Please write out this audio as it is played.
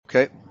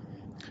Okay.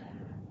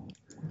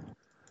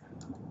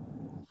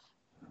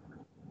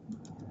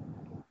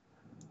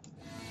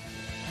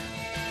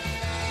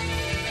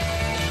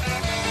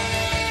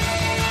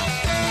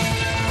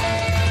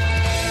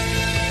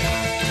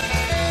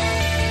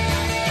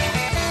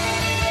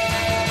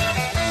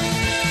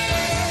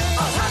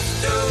 I'll have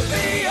to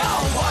be a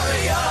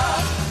warrior,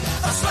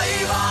 a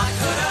slave I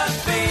couldn't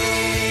be,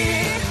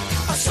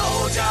 a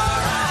soldier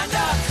and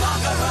a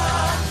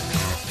conqueror,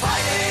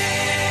 fighting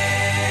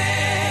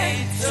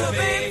to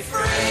be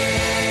free.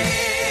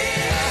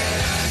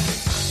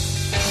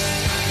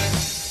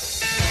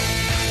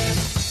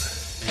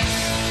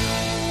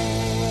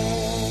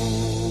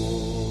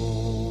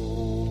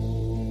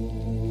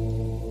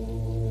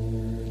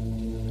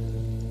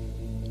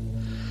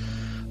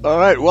 All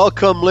right.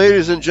 Welcome,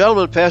 ladies and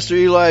gentlemen. Pastor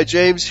Eli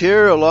James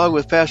here, along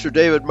with Pastor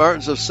David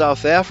Martins of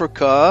South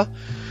Africa.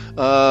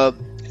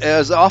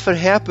 As often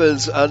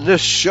happens on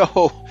this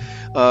show,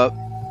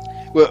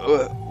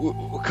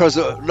 because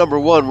number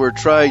one, we're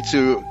trying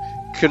to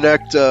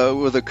connect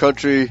with a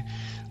country,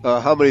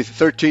 how many?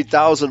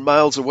 13,000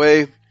 miles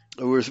away.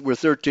 We're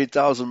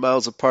 13,000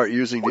 miles apart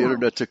using the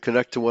internet to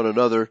connect to one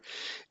another.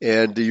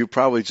 And you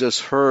probably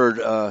just heard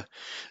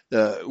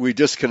we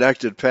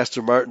disconnected.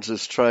 Pastor Martins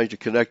is trying to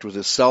connect with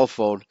his cell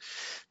phone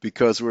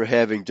because we're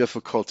having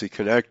difficulty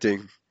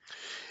connecting.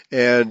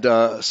 And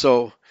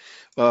so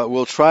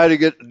we'll try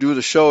to do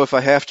the show. If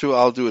I have to,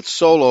 I'll do it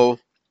solo.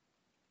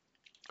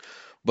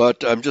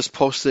 But I'm just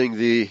posting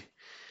the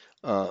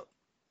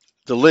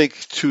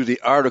link to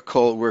the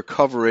article we're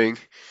covering,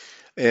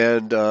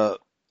 and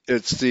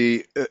it's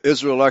the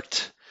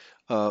Israelite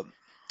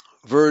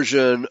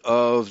version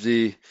of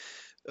the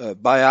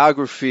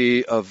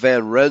biography of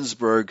Van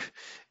Rensburg,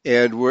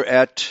 and we're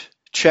at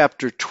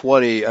chapter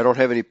 20. I don't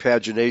have any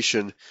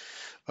pagination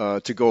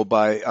to go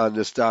by on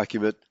this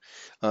document.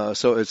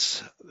 So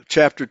it's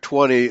chapter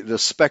 20, The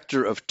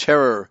Specter of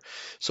Terror.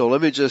 So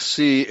let me just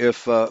see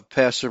if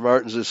Pastor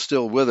Martins is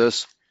still with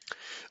us.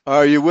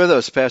 Are you with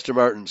us, Pastor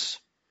Martins?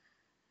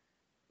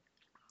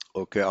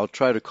 Okay, I'll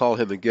try to call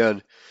him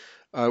again.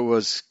 I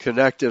was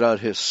connected on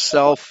his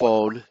cell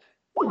phone,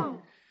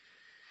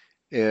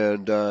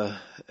 and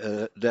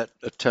that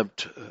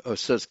attempt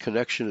says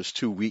connection is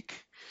too weak.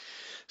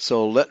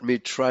 So let me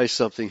try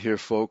something here,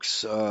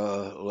 folks.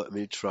 Let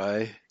me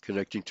try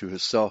connecting to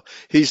his cell.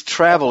 He's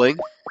traveling,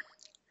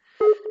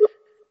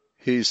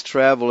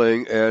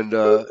 and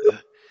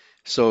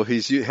so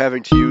he's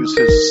having to use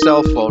his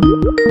cell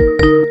phone.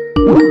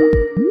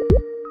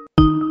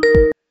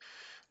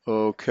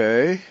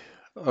 Okay.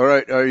 All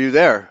right. Are you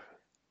there?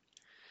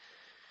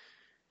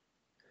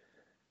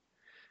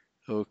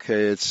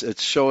 Okay,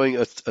 it's showing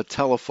a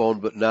telephone,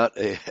 but not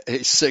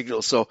a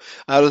signal. So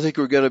I don't think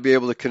we're going to be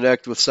able to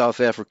connect with South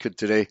Africa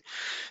today,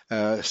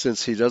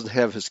 since he doesn't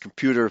have his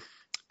computer,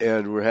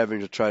 and we're having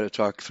to try to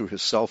talk through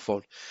his cell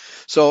phone.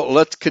 So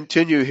let's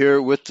continue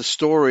here with the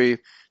story.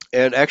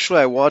 And actually,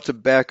 I want to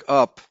back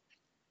up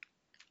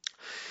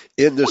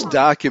in this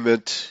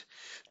document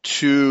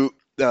to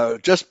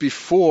just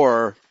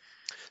before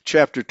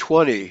chapter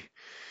 20,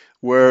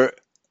 where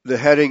the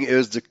heading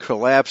is the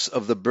collapse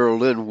of the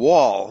Berlin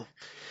Wall.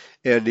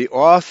 And the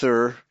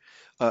author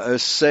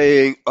is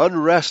saying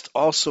unrest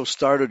also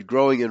started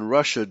growing in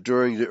Russia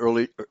during the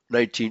early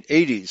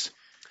 1980s.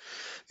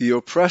 The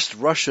oppressed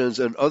Russians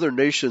and other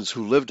nations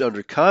who lived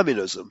under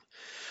communism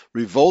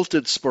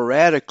revolted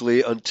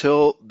sporadically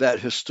until that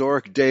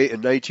historic day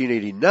in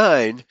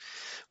 1989,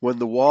 when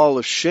the Wall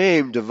of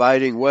Shame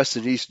dividing West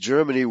and East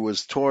Germany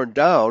was torn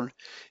down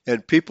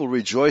and people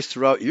rejoiced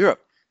throughout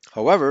Europe.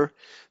 However,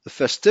 the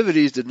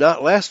festivities did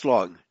not last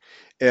long,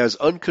 as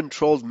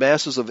uncontrolled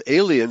masses of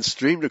aliens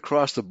streamed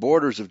across the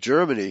borders of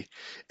Germany,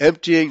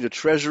 emptying the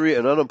treasury,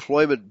 and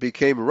unemployment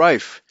became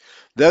rife.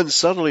 Then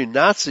suddenly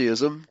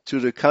Nazism, to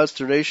the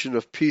consternation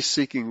of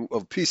peace-seeking,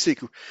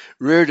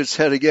 reared its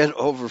head again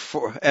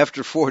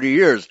after 40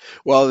 years.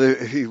 While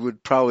he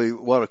would probably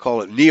want to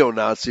call it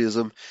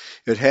neo-Nazism,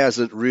 it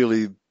hasn't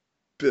really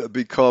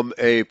become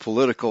a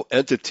political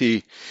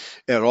entity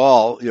at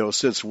all,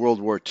 since World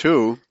War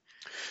II.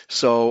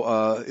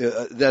 So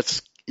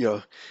that's,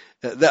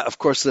 that, of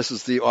course, this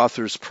is the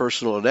author's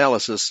personal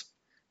analysis.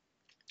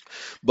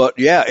 But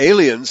yeah,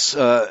 aliens,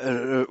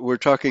 we're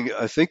talking,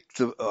 I think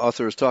the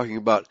author is talking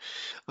about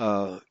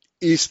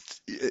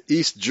East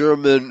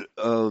German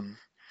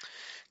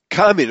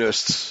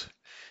communists,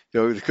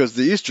 because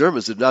the East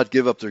Germans did not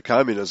give up their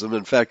communism.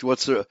 In fact,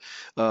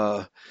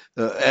 Angela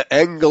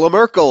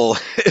Merkel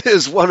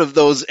is one of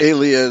those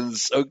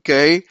aliens,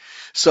 okay?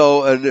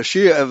 So, and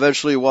she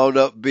eventually wound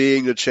up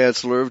being the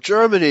Chancellor of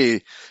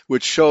Germany,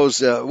 which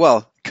shows,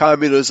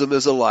 communism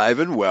is alive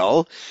and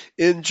well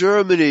in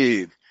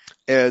Germany.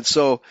 And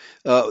so,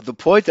 the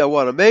point I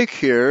want to make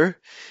here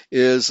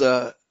is,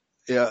 Pastor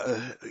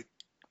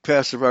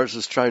Martins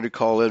is trying to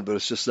call in, but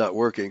it's just not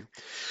working.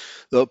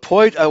 The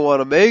point I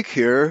want to make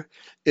here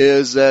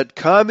is that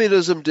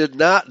communism did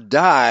not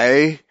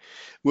die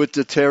with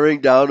the tearing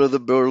down of the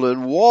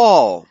Berlin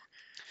Wall.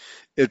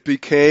 it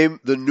became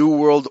the New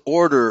World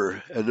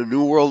Order, and the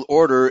New World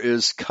Order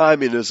is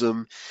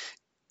communism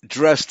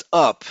dressed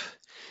up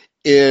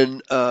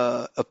in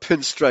a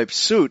pinstripe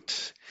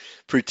suit,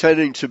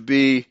 pretending to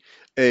be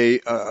a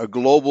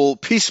global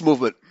peace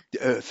movement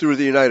through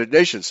the United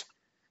Nations.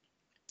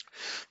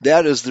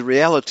 That is the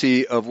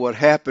reality of what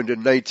happened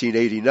in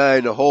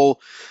 1989. The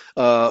whole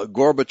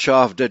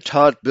Gorbachev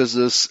detente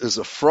business is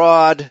a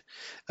fraud.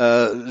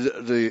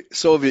 The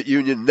Soviet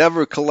Union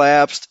never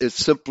collapsed. It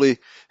simply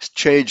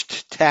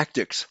changed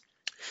tactics.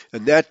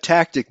 And that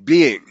tactic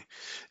being,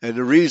 and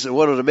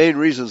one of the main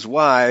reasons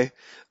why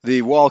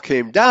the wall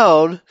came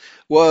down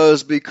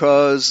was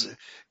because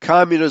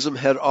communism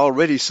had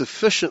already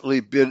sufficiently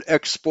been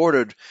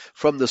exported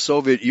from the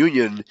Soviet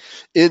Union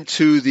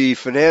into the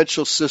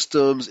financial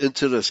systems,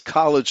 into the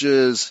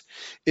colleges,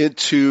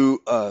 into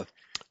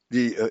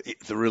the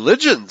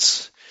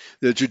religions,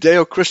 the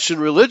Judeo-Christian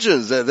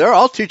religions. They're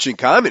all teaching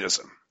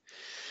communism.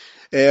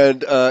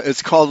 And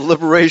it's called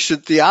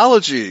liberation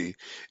theology.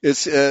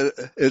 It's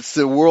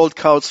the World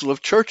Council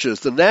of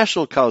Churches, the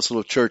National Council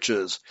of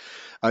Churches.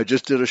 I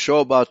just did a show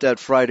about that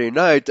Friday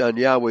night on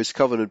Yahweh's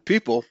Covenant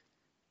People,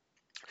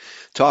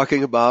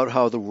 talking about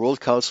how the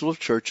World Council of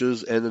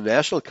Churches and the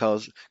National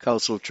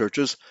Council of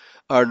Churches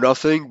are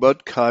nothing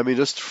but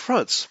communist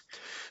fronts.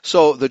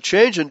 So the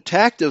change in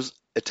tactics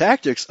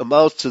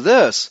amounts to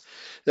this,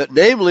 that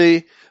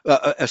namely,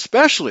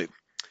 especially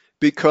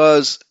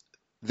because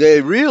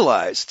the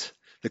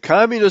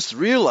communists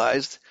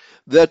realized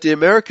that the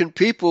American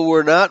people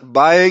were not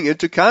buying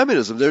into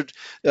communism.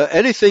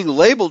 Anything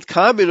labeled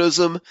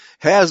communism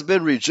has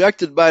been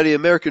rejected by the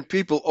American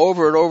people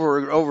over and over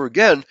and over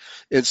again,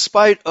 in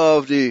spite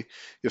of the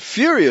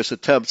furious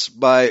attempts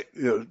by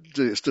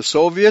the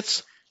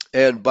Soviets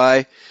and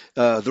by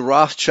the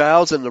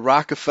Rothschilds and the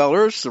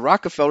Rockefellers. The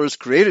Rockefellers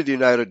created the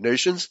United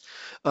Nations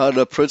on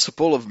the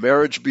principle of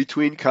marriage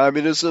between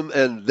communism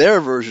and their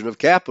version of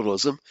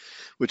capitalism,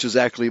 which is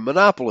actually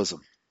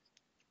monopolism.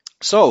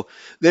 So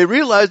they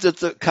realized that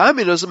the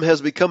communism has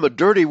become a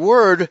dirty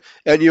word,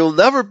 and you'll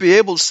never be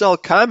able to sell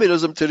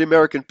communism to the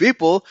American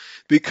people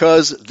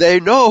because they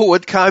know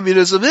what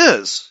communism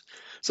is.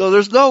 So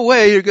there's no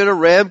way you're going to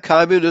ram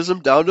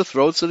communism down the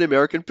throats of the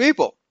American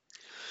people.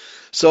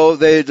 So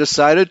they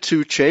decided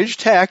to change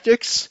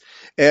tactics,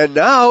 and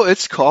now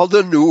it's called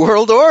the New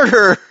World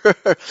Order,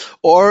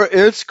 or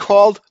it's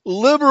called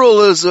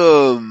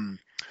liberalism,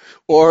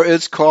 or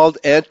it's called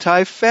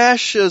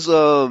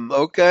anti-fascism,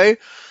 okay?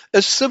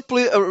 It's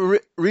simply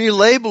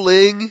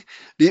relabeling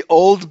the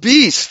old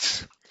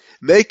beast,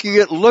 making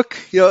it look,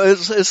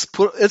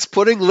 it's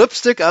putting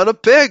lipstick on a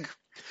pig.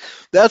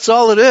 That's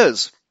all it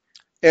is.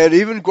 And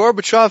even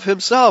Gorbachev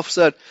himself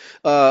said,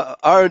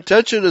 our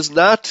intention is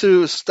not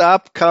to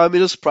stop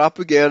communist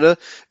propaganda,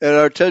 and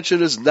our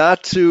intention is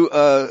not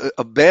to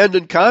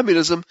abandon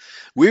communism.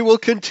 We will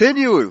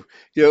continue,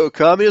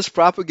 communist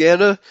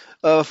propaganda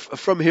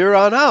from here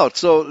on out.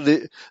 So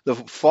the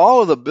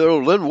fall of the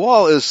Berlin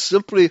Wall is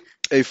simply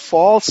a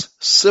false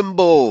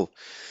symbol.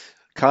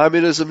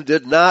 Communism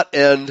did not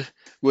end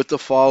with the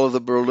fall of the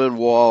Berlin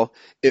Wall.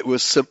 It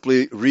was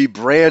simply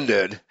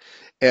rebranded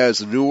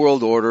as New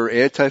World Order,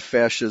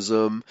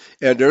 anti-fascism,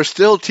 and they're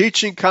still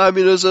teaching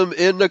communism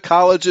in the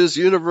colleges,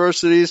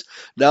 universities,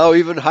 now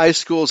even high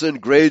schools and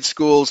grade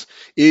schools,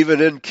 even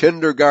in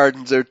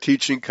kindergartens they're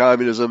teaching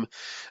communism.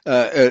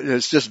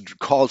 It's just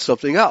called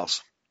something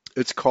else.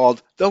 It's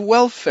called the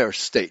welfare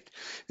state.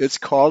 It's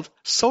called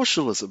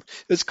socialism.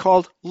 It's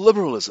called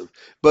liberalism.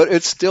 But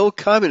it's still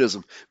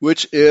communism,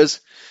 which is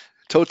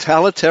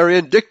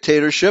totalitarian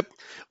dictatorship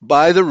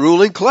by the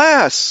ruling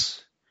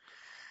class,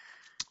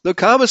 the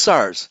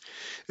commissars.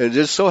 And it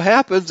just so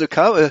happens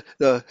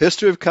the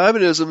history of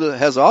communism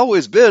has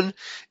always been,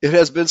 it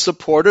has been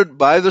supported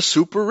by the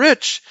super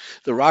rich,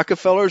 the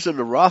Rockefellers and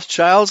the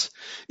Rothschilds,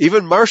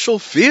 even Marshall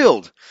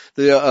Field,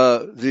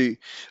 the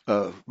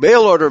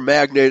mail order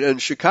magnate in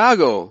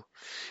Chicago.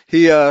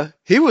 He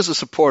was a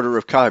supporter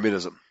of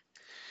communism.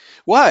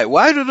 Why?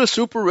 Why do the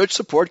super rich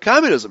support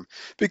communism?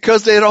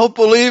 Because they don't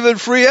believe in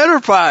free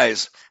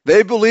enterprise.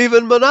 They believe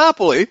in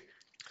monopoly.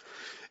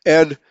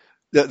 And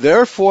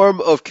their form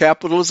of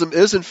capitalism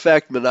is in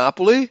fact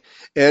monopoly,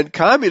 and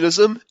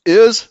communism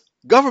is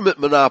government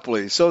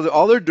monopoly. So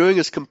all they're doing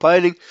is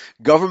combining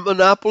government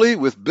monopoly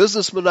with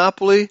business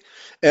monopoly,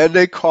 and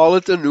they call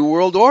it the New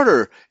World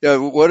Order.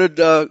 What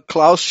did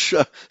Klaus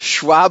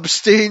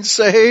Schwabstein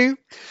say?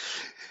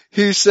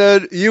 He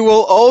said, you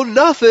will own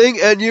nothing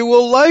and you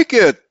will like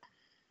it.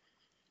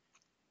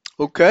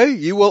 Okay?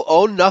 You will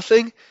own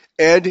nothing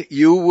and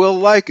you will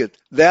like it.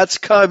 That's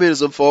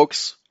communism,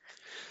 folks.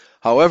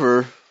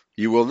 However,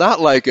 you will not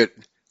like it,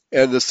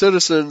 and the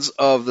citizens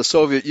of the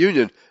Soviet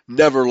Union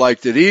never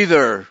liked it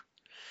either.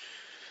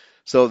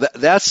 So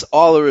that's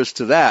all there is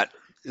to that.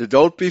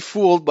 Don't be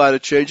fooled by the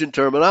change in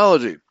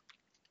terminology.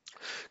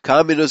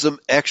 Communism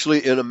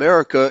actually in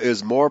America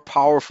is more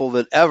powerful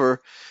than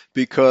ever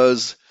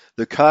because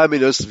the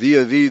communists,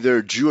 via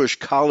their Jewish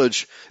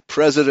college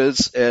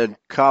presidents and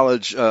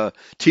college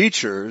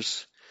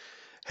teachers,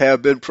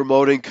 have been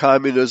promoting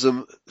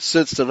communism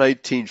since the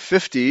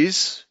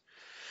 1950s,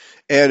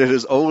 and it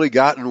has only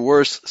gotten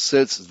worse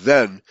since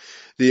then.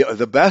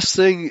 The best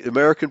thing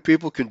American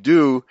people can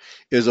do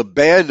is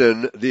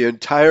abandon the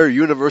entire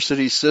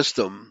university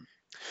system,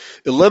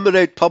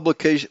 eliminate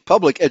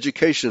public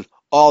education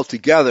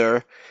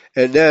altogether,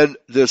 and then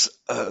this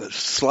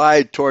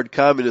slide toward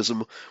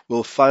communism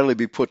will finally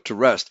be put to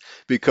rest,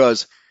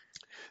 because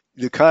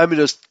the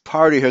Communist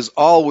Party has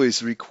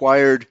always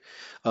required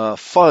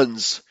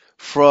funds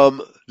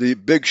from the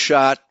big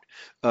shot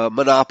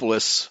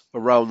monopolists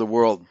around the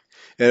world.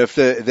 And if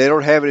they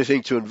don't have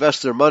anything to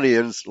invest their money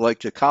in, like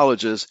the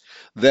colleges,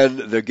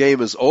 then the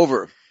game is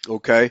over.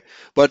 Okay?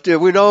 But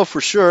we know for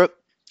sure,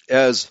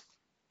 as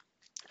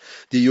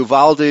the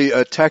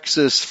Uvalde,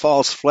 Texas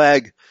false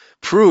flag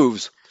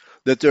proves,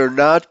 that they're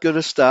not going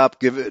to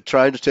stop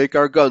trying to take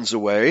our guns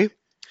away.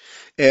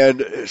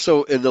 And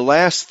so in the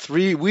last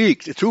 2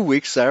 weeks,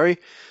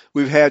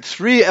 we've had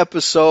 3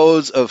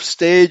 episodes of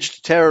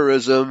staged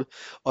terrorism.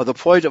 The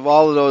point of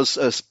all of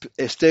those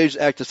staged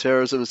acts of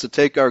terrorism is to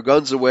take our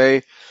guns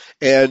away.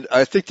 And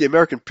I think the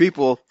American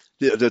people,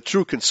 the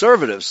true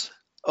conservatives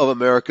of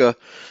America,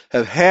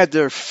 have had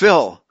their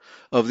fill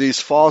of these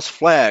false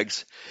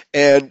flags.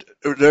 And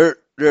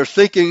they're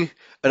thinking,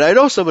 and I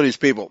know some of these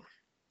people,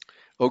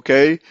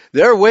 okay,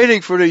 they're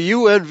waiting for the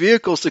UN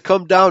vehicles to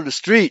come down the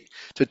street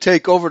to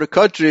take over the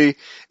country,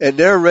 and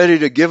they're ready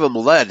to give them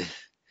lead.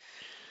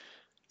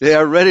 They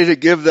are ready to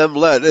give them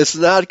lead. It's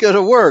not going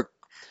to work,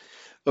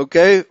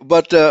 okay?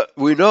 But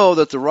we know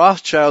that the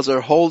Rothschilds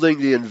are holding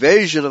the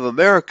invasion of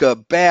America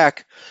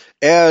back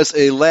as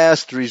a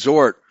last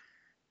resort.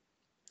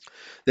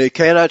 They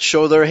cannot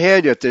show their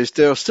hand yet.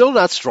 They're still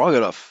not strong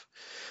enough.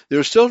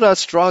 They're still not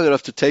strong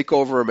enough to take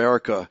over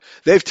America.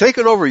 They've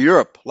taken over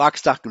Europe, lock,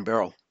 stock, and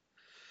barrel.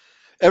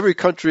 Every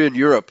country in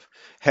Europe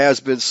has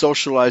been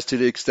socialized to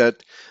the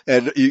extent,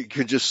 and you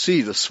can just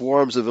see the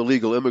swarms of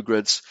illegal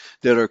immigrants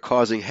that are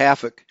causing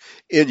havoc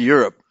in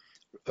Europe.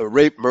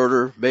 Rape,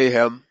 murder,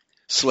 mayhem,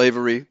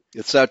 slavery,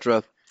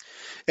 etc.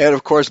 And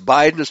of course,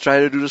 Biden is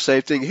trying to do the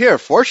same thing here.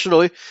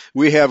 Fortunately,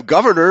 we have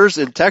governors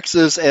in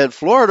Texas and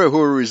Florida who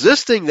are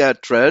resisting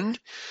that trend,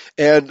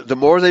 and the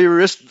more they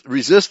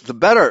resist, the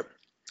better.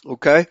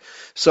 Okay?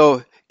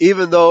 So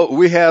even though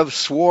we have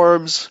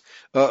swarms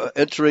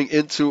entering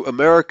into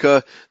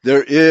America,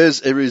 there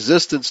is a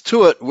resistance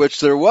to it, which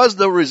there was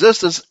no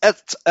resistance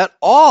at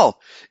all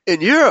in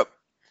Europe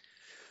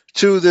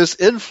to this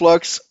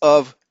influx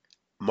of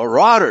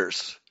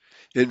marauders,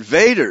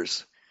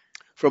 invaders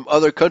from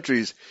other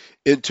countries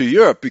into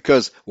Europe.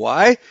 Because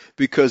why?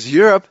 Because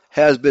Europe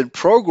has been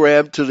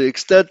programmed to the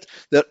extent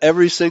that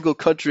every single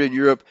country in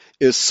Europe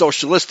is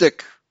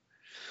socialistic,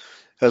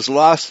 has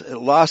lost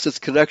its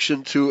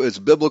connection to its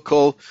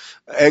biblical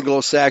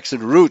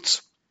Anglo-Saxon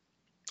roots.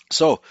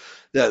 So,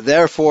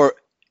 therefore,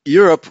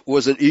 Europe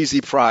was an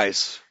easy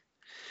prize.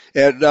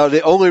 And now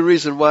the only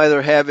reason why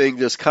they're having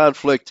this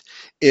conflict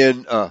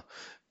in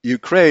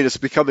Ukraine is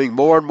becoming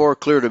more and more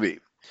clear to me,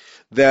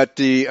 that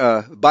the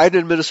Biden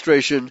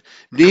administration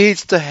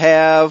needs to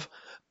have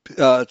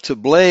to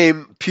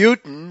blame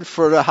Putin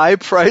for the high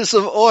price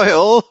of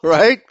oil,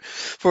 right?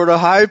 For the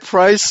high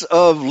price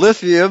of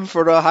lithium,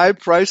 for the high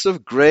price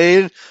of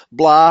grain,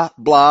 blah,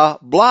 blah,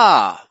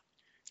 blah.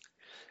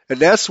 And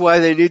that's why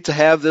they need to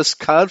have this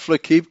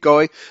conflict keep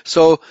going.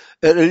 So,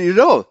 and you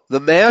know, the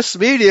mass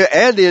media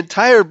and the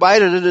entire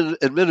Biden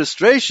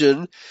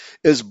administration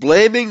is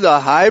blaming the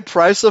high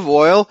price of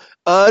oil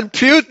on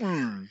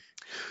Putin.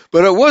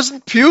 But it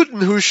wasn't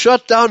Putin who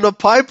shut down the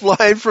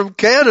pipeline from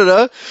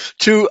Canada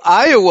to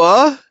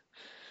Iowa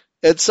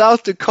and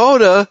South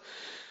Dakota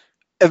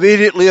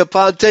immediately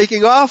upon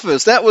taking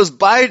office. That was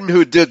Biden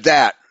who did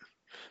that,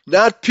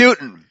 not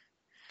Putin.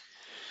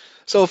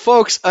 So,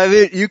 folks, I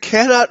mean, you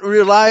cannot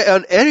rely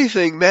on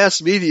anything mass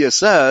media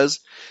says.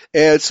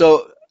 And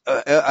so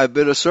I've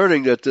been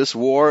asserting that this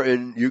war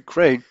in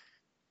Ukraine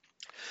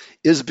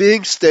is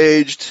being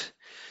staged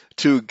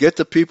to get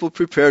the people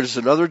prepared. It's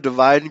another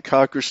divide and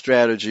conquer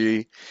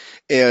strategy.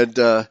 And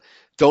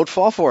don't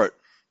fall for it.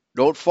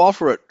 Don't fall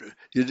for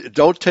it.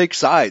 Don't take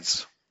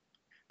sides,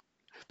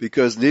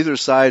 because neither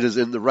side is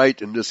in the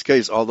right in this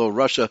case, although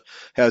Russia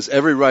has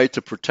every right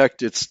to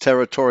protect its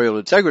territorial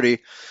integrity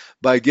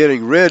by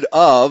getting rid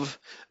of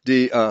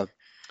the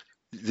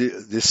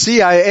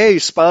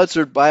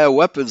CIA-sponsored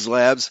bioweapons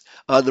labs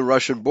on the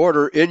Russian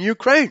border in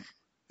Ukraine.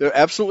 They're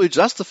absolutely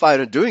justified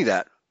in doing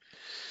that.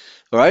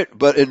 All right,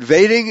 but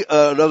invading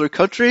another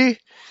country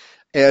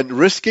and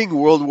risking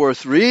World War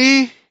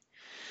III?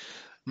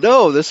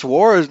 No, this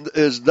war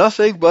is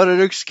nothing but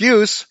an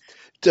excuse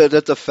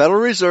that the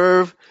Federal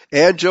Reserve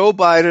and Joe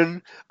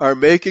Biden are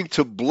making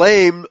to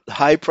blame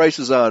high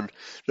prices on.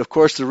 Of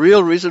course, the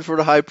real reason for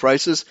the high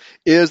prices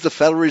is the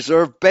Federal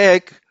Reserve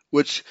Bank,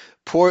 which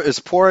is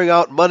pouring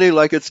out money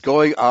like it's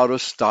going out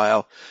of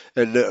style.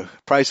 And the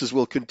prices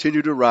will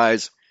continue to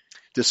rise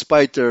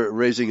despite their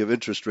raising of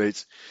interest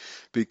rates,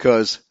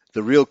 because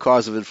the real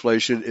cause of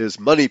inflation is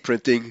money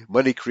printing,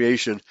 money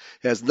creation.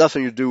 It has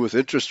nothing to do with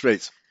interest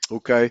rates.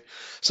 Okay,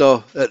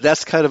 so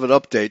that's kind of an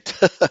update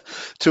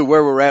to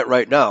where we're at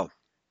right now.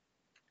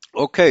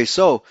 Okay,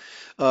 so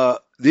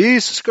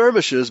these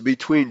skirmishes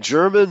between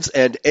Germans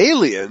and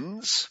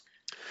aliens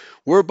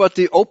were but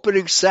the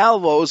opening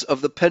salvos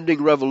of the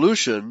pending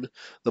revolution,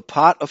 the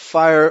pot of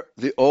fire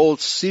the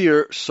old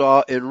seer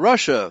saw in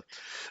Russia.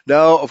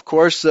 Now, of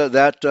course,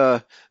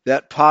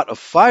 that pot of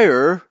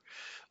fire,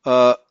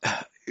 uh,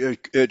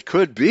 it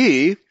could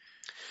be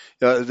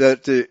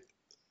that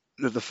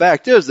the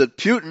fact is that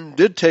Putin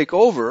did take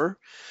over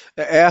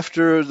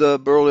after the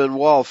Berlin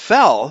Wall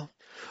fell,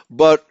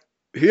 but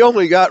he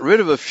only got rid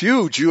of a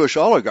few Jewish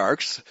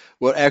oligarchs.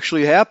 What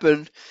actually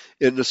happened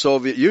in the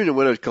Soviet Union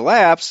when it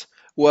collapsed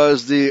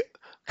was the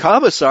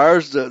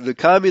commissars, the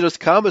communist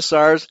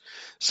commissars,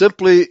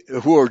 simply,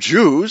 who are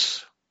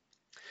Jews,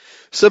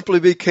 simply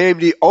became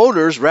the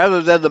owners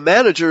rather than the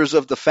managers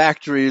of the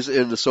factories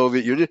in the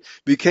Soviet Union,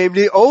 became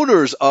the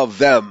owners of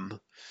them.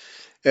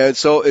 And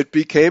so it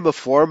became a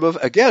form of,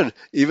 again,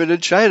 even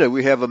in China,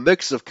 we have a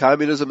mix of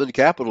communism and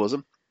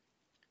capitalism.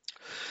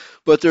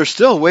 But there's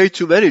still way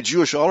too many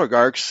Jewish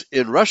oligarchs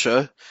in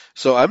Russia,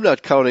 so I'm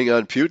not counting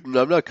on Putin.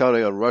 I'm not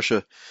counting on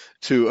Russia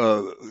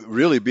to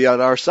really be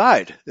on our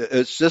side.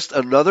 It's just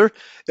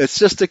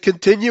a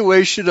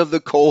continuation of the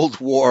Cold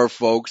War,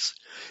 folks.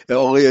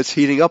 Only it's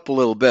heating up a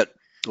little bit,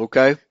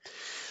 okay?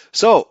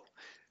 So,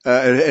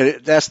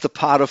 and that's the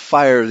pot of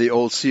fire the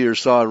old seer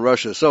saw in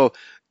Russia. So,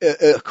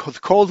 the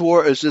Cold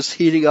War is just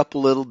heating up a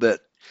little bit.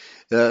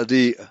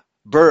 The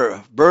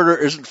burner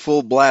isn't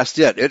full blast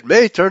yet. It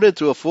may turn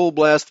into a full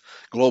blast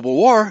global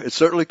war. It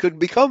certainly could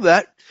become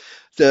that.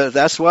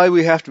 That's why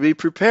we have to be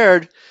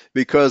prepared,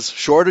 because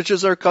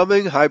shortages are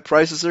coming, high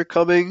prices are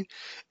coming.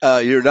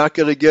 You're not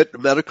going to get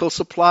medical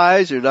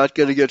supplies. You're not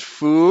going to get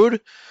food.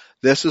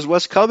 This is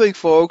what's coming,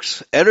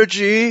 folks.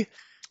 Energy,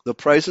 the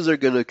prices are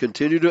going to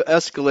continue to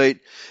escalate,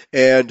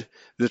 and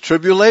the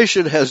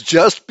tribulation has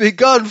just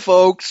begun,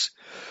 folks.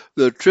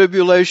 The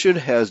tribulation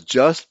has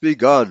just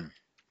begun.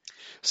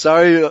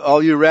 Sorry,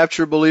 all you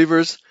rapture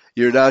believers,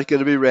 you're not going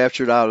to be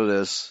raptured out of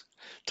this.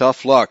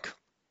 Tough luck.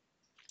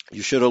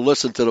 You should have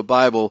listened to the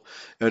Bible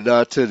and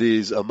not to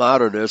these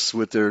modernists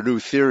with their new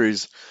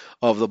theories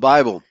of the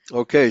Bible.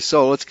 Okay,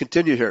 so let's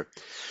continue here.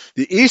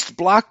 The East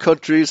Bloc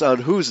countries, on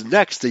whose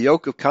necks the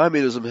yoke of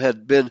communism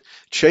had been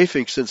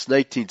chafing since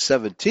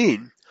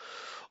 1917,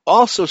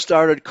 also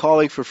started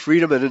calling for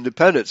freedom and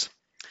independence,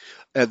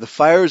 and the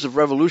fires of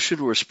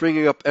revolution were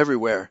springing up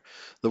everywhere.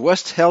 The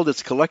West held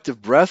its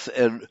collective breath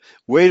and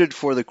waited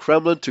for the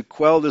Kremlin to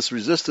quell this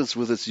resistance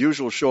with its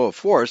usual show of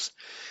force,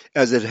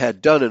 as it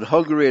had done in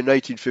Hungary in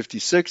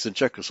 1956 and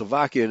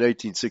Czechoslovakia in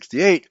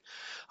 1968.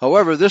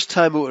 However, this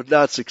time it would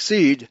not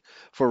succeed,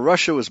 for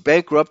Russia was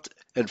bankrupt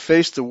and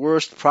faced the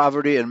worst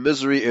poverty and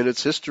misery in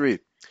its history.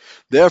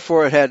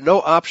 Therefore, it had no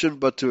option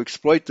but to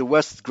exploit the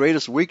West's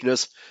greatest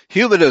weakness,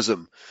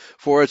 humanism,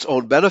 for its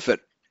own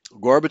benefit.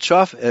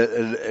 Gorbachev,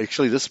 and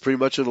actually this is pretty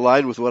much in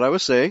line with what I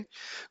was saying,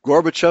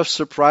 Gorbachev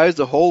surprised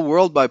the whole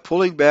world by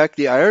pulling back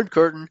the Iron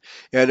Curtain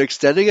and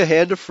extending a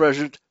hand of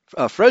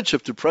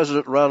friendship to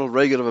President Ronald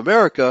Reagan of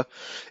America,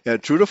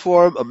 and true to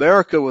form,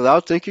 America,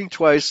 without thinking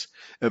twice,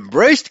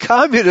 embraced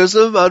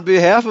communism on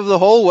behalf of the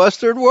whole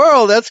Western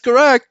world. That's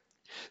correct.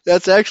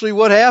 That's actually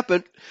what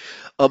happened.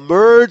 A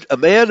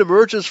man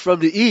emerges from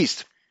the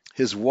east.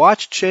 His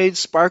watch chain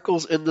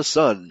sparkles in the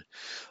sun.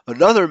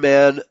 Another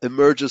man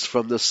emerges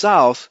from the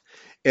south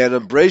and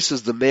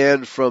embraces the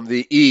man from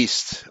the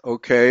east.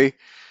 Okay,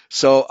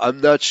 so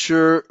I'm not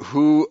sure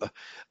who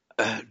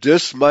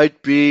this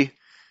might be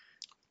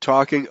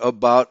talking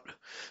about.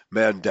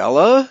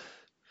 Mandela,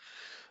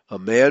 a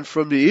man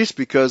from the east,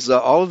 because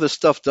all of this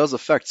stuff does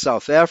affect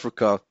South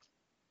Africa.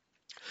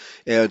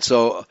 And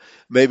so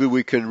maybe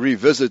we can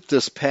revisit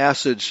this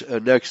passage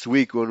next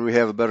week when we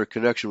have a better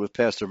connection with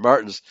Pastor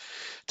Martins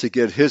to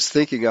get his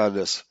thinking on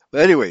this.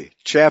 But anyway,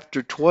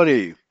 chapter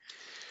 20,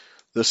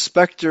 the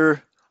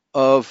specter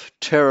of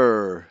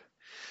terror.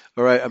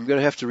 All right, I'm going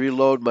to have to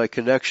reload my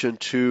connection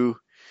to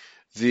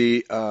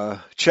the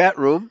chat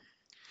room.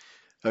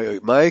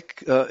 My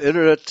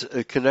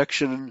internet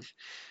connection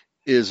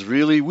is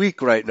really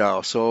weak right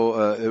now,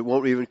 so it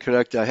won't even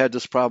connect. I had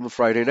this problem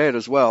Friday night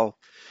as well,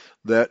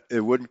 that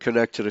it wouldn't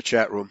connect to the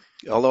chat room.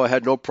 Although I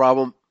had no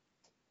problem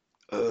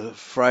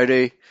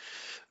Saturday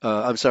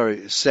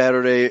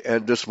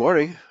and this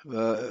morning,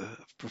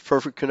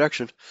 perfect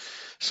connection.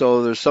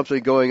 So there's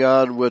something going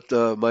on with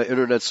my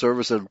internet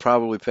service and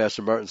probably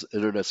Pastor Martin's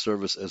internet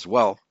service as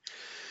well.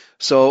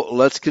 So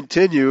let's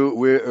continue.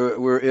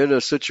 We're in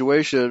a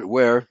situation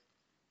where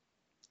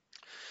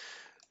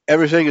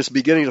everything is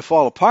beginning to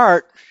fall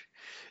apart,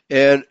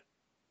 and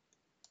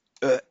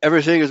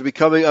everything is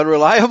becoming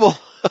unreliable.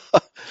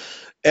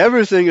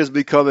 Everything is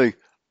becoming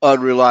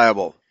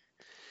unreliable,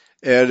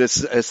 and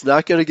it's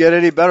not going to get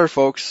any better,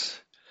 folks.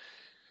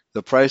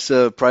 The price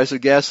of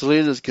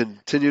gasoline is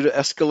continue to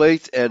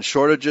escalate, and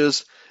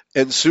shortages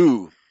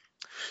ensue.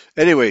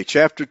 Anyway,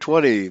 chapter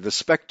 20, the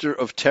specter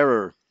of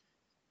terror.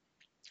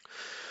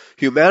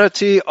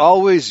 Humanity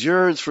always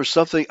yearns for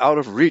something out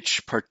of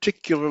reach,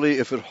 particularly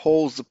if it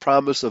holds the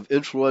promise of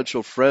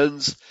influential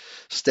friends,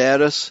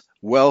 status,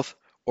 wealth,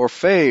 or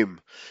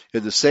fame.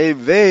 In the same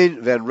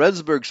vein, Van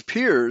Rensburg's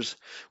peers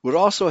would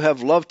also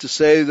have loved to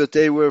say that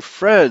they were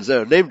friends,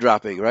 name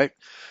dropping, right?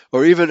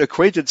 Or even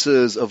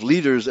acquaintances of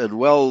leaders and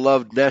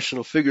well-loved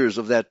national figures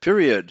of that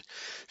period.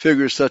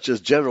 Figures such as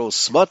General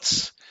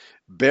Smuts,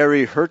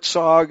 Barry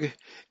Herzog,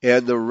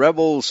 and the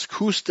rebels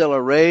Coos de la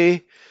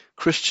Rey,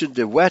 Christian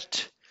de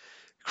Wet,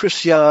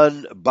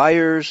 Christian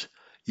Byers,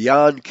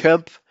 Jan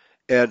Kemp,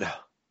 and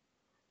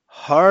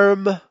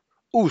Harm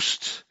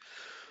Oost.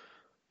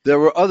 There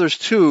were others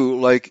too,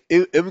 like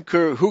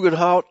Imker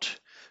Hugenhout,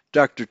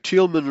 Dr.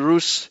 Thielman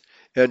Roos,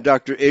 and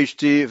Dr.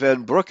 H.D.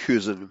 van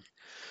Broekhuizen.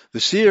 The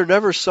seer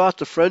never sought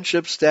the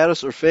friendship,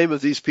 status, or fame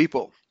of these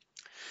people.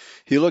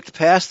 He looked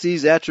past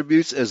these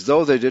attributes as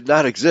though they did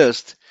not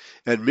exist,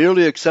 and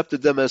merely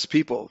accepted them as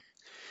people.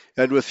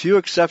 And with few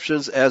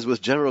exceptions, as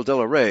with General de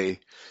la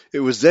Rey, it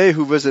was they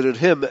who visited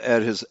him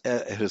at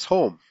his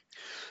home.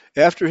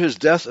 After his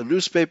death, a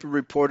newspaper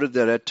reported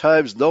that at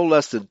times no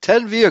less than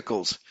 10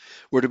 vehicles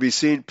were to be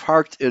seen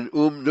parked in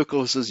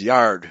Nicholas's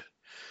yard.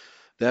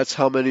 That's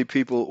how many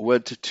people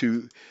went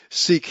to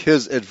seek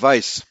his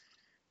advice.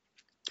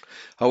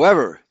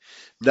 However,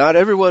 not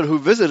everyone who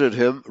visited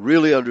him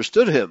really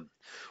understood him,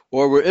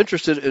 or were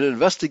interested in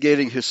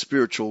investigating his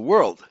spiritual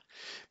world.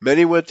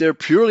 Many went there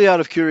purely out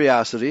of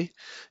curiosity,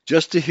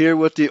 just to hear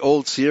what the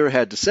old seer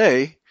had to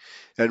say,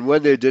 and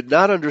when they did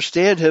not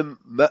understand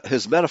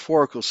his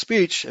metaphorical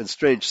speech and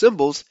strange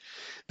symbols,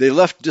 they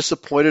left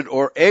disappointed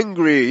or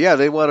angry. Yeah,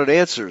 they wanted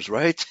answers,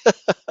 right?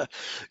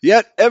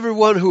 Yet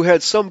everyone who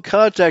had some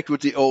contact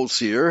with the old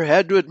seer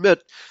had to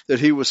admit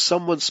that he was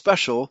someone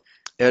special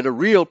and a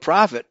real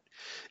prophet,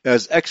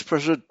 as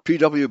ex-President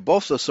P.W.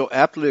 Botha so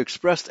aptly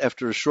expressed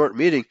after a short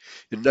meeting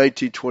in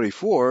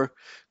 1924,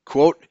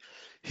 quote,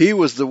 "He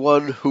was the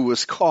one who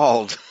was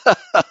called,"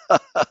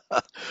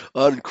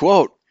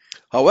 unquote.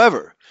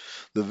 However,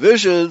 the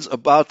visions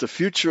about the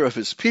future of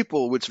his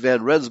people which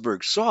Van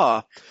Rensburg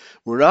saw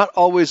were not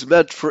always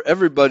meant for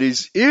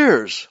everybody's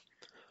ears.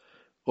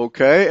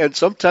 Okay, and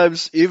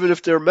sometimes even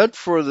if they're meant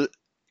for the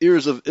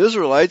ears of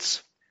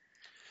Israelites,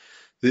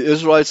 the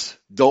Israelites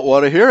don't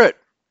want to hear it.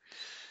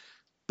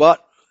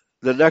 But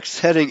the next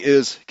heading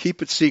is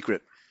Keep It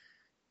Secret.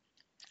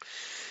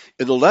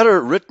 In the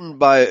letter written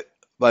by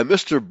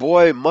Mr.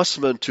 Boy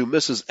Mussman to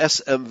Mrs.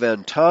 S.M.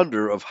 Van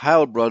Tonder of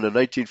Heilbronn in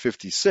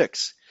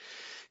 1956,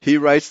 he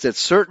writes that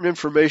certain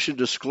information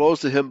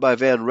disclosed to him by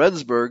Van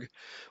Rensburg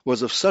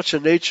was of such a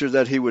nature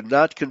that he would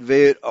not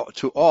convey it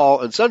to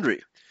all and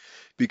sundry,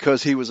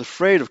 because he was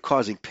afraid of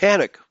causing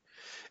panic,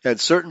 and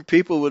certain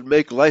people would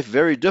make life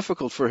very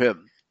difficult for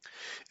him.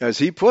 As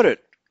he put it,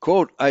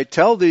 quote, "I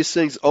tell these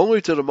things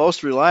only to the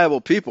most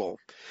reliable people,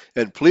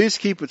 and please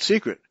keep it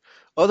secret.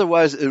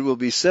 Otherwise it will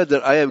be said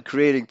that I am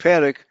creating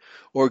panic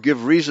or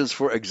give reasons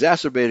for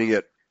exacerbating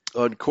it,"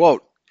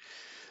 unquote.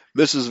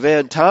 Mrs.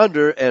 Van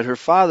Tonder and her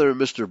father,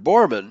 Mr.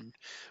 Borman,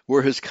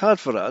 were his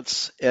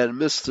confidants, and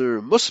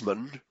Mr.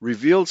 Mussman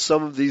revealed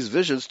some of these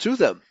visions to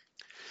them.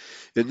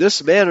 In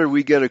this manner,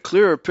 we get a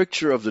clearer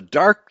picture of the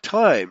dark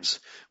times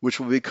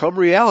which will become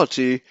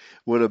reality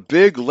when a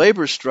big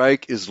labor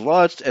strike is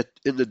launched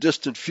in the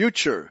distant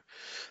future.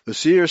 The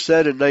seer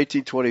said in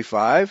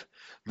 1925,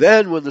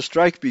 "Then when the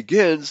strike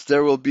begins,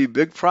 there will be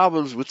big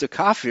problems with the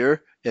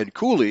kafir and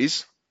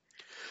coolies,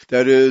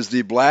 that is,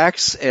 the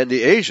blacks and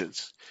the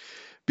Asians.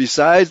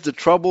 Besides the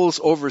troubles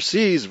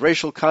overseas,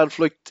 racial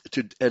conflict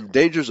and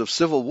dangers of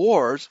civil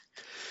wars,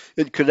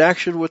 in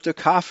connection with the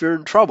kafir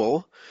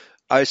trouble,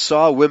 I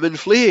saw women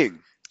fleeing.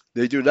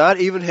 They do not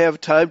even have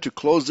time to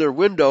close their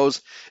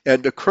windows,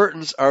 and the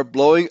curtains are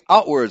blowing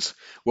outwards."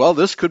 Well,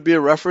 this could be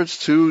a reference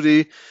to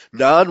the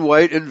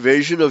non-white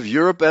invasion of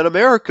Europe and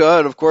America,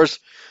 and of course,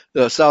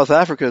 South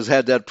Africa has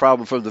had that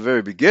problem from the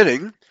very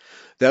beginning.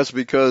 That's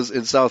because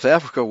in South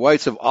Africa,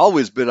 whites have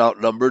always been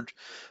outnumbered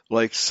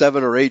like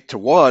 7 or 8 to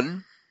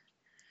 1.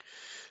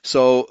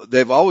 So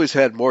they've always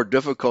had more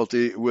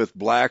difficulty with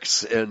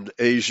blacks and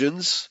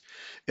Asians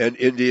and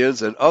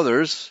Indians and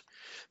others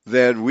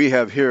than we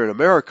have here in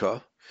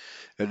America.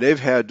 And they've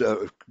had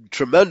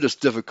tremendous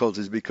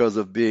difficulties because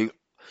of being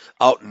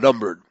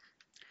outnumbered.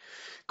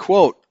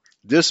 Quote,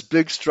 "This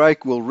big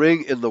strike will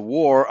ring in the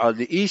war on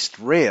the East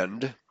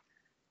Rand,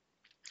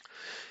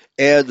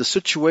 and the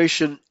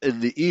situation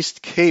in the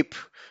East Cape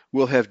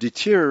will have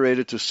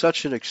deteriorated to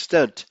such an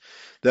extent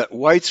that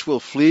whites will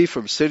flee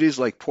from cities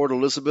like Port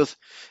Elizabeth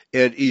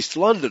and East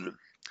London.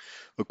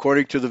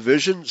 According to the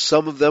vision,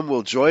 some of them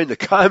will join the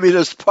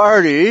Communist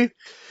Party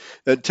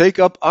and take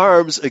up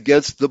arms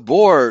against the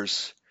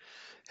Boers.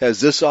 Has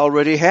this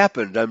already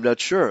happened? I'm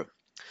not sure.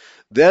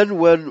 Then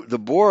when the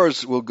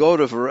Boers will go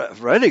to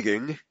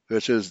Vereniging,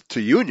 which is to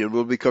union,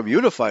 will become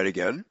unified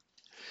again,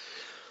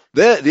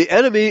 the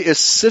enemy is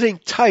sitting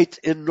tight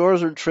in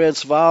northern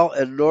Transvaal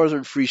and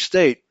northern Free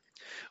State,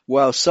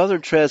 while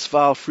southern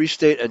Transvaal, Free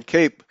State, and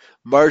Cape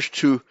march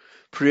to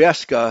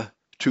Prieska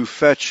to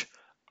fetch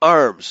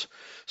arms."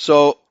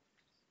 So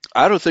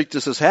I don't think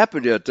this has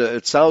happened yet.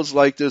 It sounds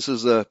like this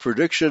is a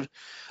prediction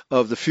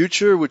of the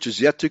future, which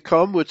is yet to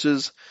come, which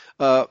is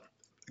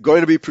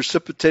going to be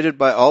precipitated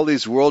by all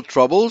these world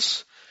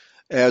troubles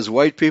as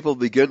white people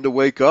begin to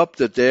wake up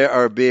that they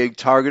are being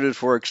targeted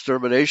for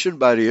extermination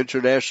by the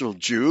international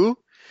Jew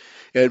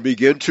and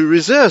begin to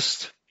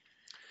resist.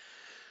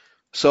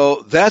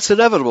 So that's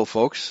inevitable,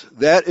 folks.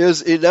 That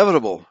is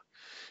inevitable.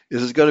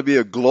 This is going to be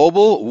a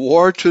global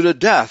war to the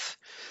death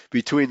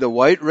between the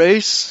white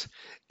race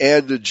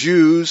and the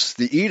Jews,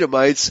 the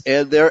Edomites,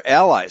 and their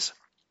allies.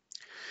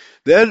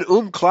 Then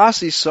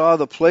Clausi saw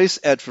the place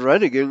at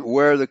Vereniging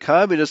where the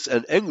communists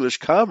and English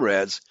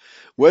comrades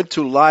went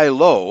to lie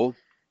low,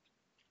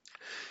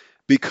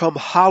 become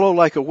hollow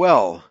like a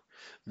well.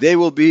 They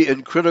will be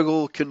in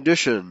critical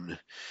condition.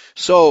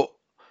 So,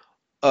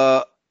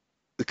 the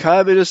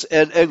communists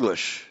and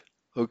English,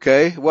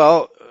 okay?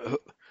 Well,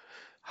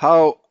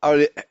 how are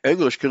the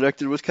English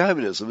connected with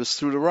communism? It's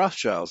through the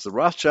Rothschilds. The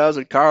Rothschilds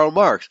and Karl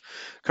Marx.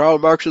 Karl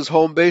Marx's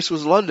home base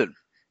was London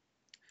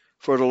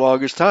for the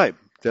longest time.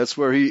 That's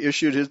where he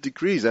issued his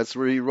decrees. That's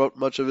where he wrote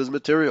much of his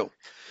material.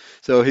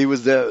 So he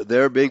was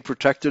there being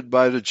protected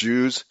by the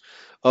Jews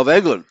of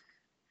England.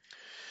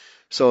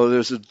 So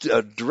there's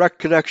a direct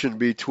connection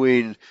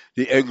between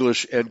the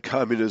English and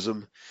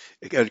communism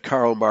and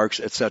Karl Marx,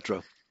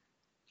 etc.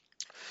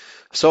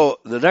 So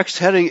the next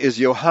heading is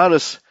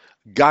Johannes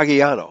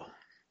Gaggiano,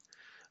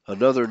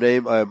 another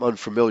name I am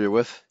unfamiliar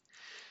with.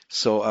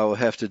 So I will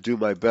have to do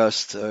my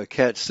best.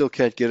 Still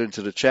can't get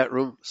into the chat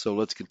room, so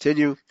let's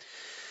continue.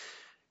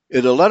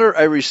 In a letter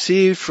I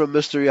received from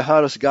Mr.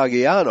 Johannes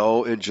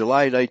Gaggiano in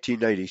July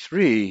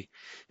 1993,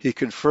 he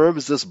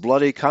confirms this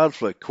bloody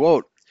conflict.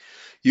 Quote,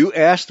 "You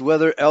asked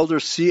whether Elder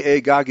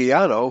C.A.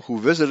 Gaggiano, who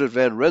visited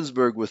Van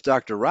Rensburg with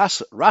Dr.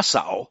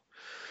 Rassau,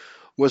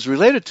 was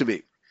related to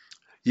me.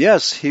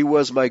 Yes, he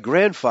was my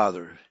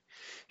grandfather.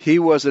 He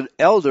was an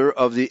elder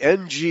of the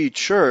NG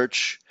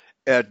Church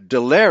at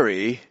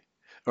Delaray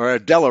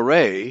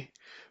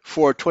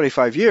for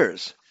 25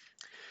 years.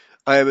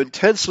 I am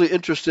intensely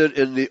interested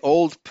in the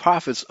old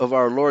prophets of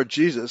our Lord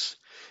Jesus,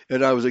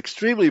 and I was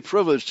extremely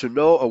privileged to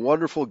know a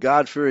wonderful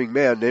God-fearing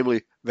man,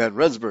 namely Van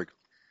Rensburg.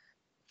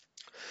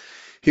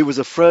 He was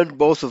a friend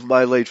both of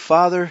my late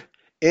father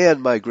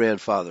and my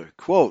grandfather.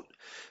 Quote,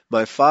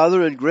 my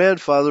father and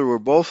grandfather were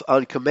both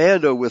on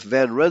commando with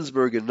Van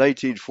Rensburg in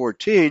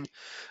 1914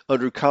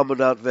 under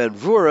Commandant Van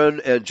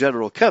Vuren and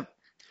General Kemp.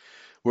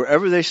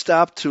 Wherever they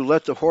stopped to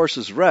let the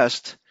horses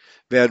rest,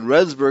 Van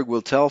Rensburg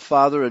will tell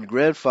father and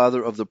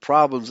grandfather of the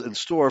problems in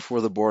store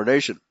for the Boer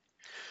nation.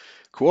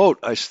 Quote,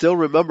 I still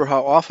remember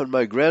how often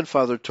my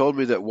grandfather told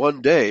me that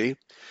one day,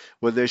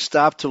 when they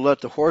stopped to let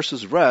the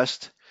horses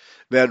rest,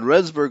 Van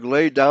Rensburg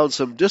lay down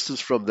some distance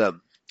from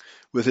them,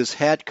 with his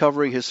hat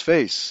covering his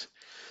face.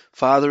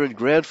 Father and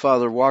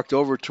grandfather walked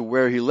over to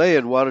where he lay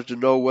and wanted to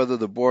know whether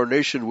the Boer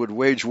nation would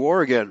wage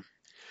war again.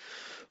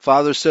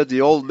 Father said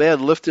the old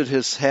man lifted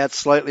his hat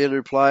slightly and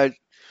replied,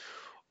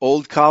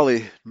 Old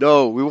Collie,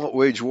 no, we won't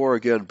wage war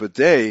again, but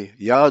they,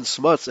 Jan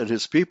Smuts and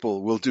his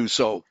people, will do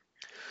so.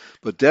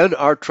 But then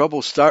our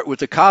troubles start with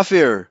the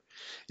Kafir.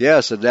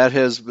 Yes, and that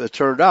has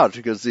turned out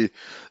because the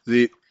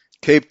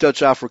Cape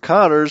Dutch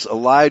Afrikaners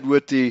allied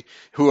with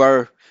who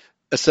are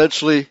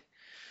essentially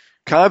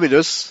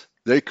communists.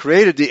 They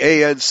created the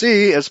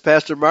ANC, as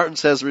Pastor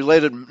Martins has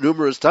related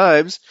numerous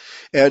times,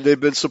 and they've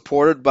been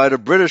supported by the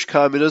British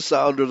communists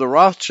under the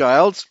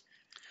Rothschilds.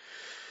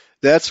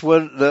 That's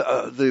when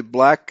the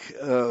black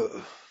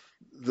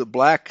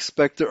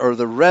specter, or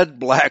the red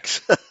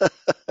blacks,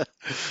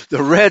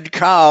 the red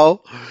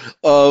cow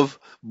of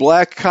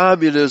black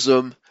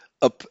communism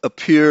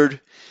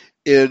appeared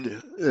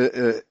in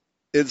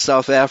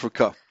South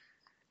Africa.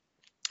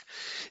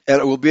 And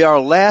it will be our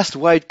last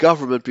white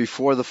government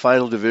before the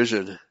final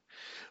division.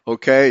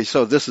 Okay,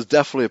 so this is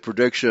definitely a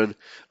prediction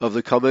of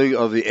the coming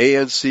of the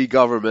ANC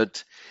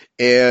government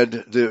and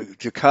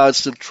the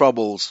constant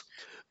troubles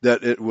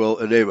that it will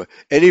enable.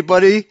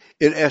 Anybody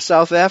in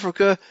South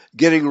Africa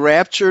getting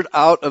raptured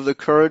out of the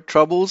current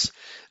troubles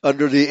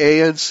under the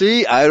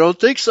ANC? I don't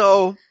think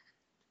so.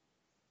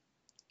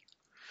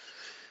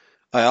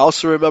 I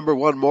also remember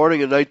one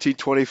morning in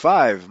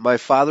 1925, my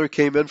father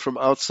came in from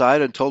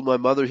outside and told my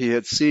mother he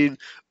had seen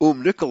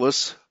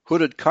Nicholas'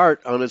 hooded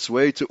cart on its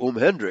way to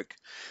Hendrik,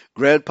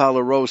 Grandpa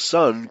Leroux's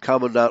son,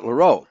 Commandant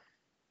Leroux.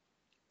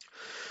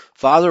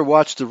 Father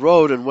watched the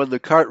road, and when the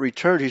cart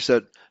returned, he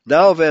said,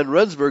 Now Van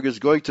Rensburg is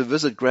going to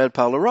visit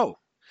Grandpa Leroux.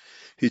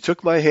 He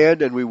took my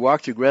hand, and we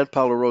walked to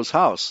Grandpa Leroux's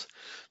house.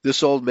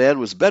 This old man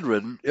was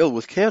bedridden, ill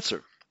with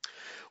cancer.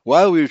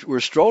 While we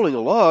were strolling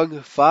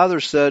along, Father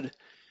said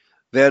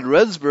Van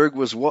Rensburg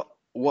was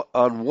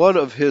on one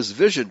of his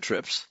vision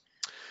trips.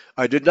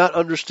 I did not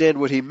understand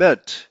what he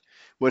meant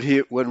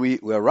when we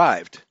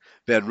arrived.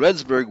 Van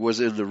Rensburg was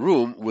in the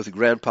room with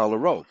Grandpa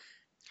Leroux.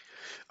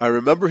 I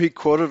remember he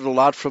quoted a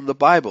lot from the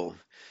Bible.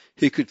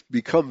 He could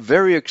become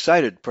very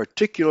excited,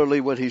 particularly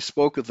when he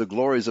spoke of the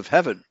glories of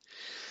heaven.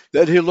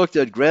 Then he looked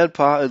at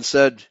Grandpa and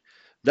said,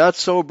 Not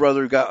so,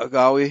 Brother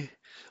Gowie.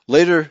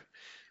 Later,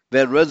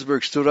 Van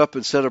Rensburg stood up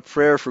and said a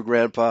prayer for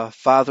Grandpa.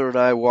 Father and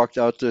I walked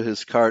out to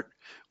his cart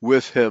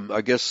with him.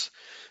 I guess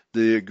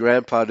the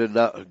Grandpa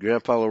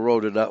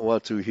LaRoe did not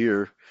want to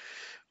hear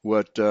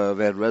what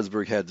Van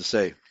Rensburg had to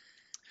say.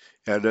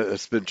 And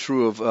it's been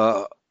true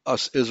of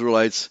us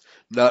Israelites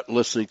not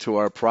listening to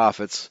our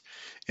prophets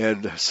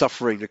and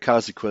suffering the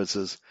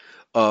consequences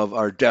of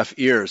our deaf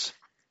ears.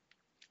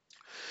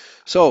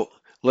 So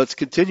let's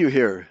continue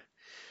here.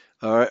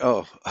 All right.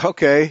 Oh,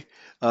 okay.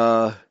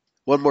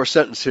 One more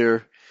sentence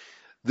here.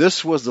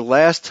 This was the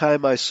last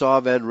time I saw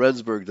Van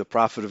Rensburg, the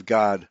prophet of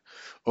God.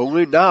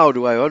 Only now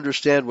do I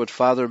understand what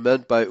Father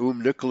meant by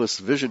Nicholas'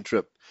 vision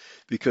trip,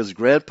 because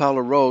Grandpa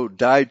LaRoe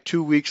died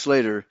 2 weeks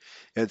later,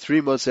 and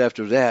 3 months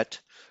after that,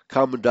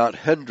 Commandant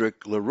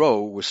Hendrik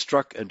LaRoe was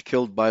struck and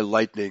killed by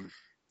lightning.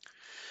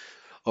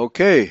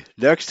 Okay,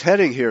 next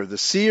heading here, the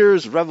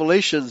seer's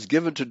revelations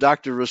given to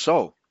Dr.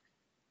 Rousseau.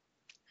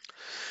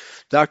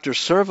 Dr.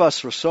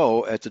 Servas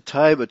Rousseau, at the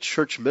time a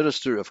church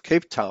minister of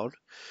Cape Town,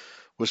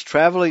 was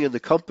traveling in the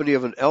company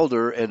of an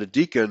elder and a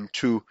deacon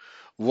to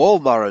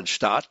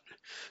Wolmaranstad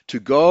to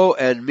go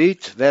and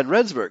meet Van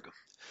Rensburg.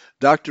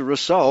 Dr.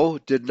 Rousseau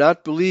did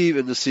not believe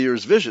in the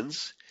seer's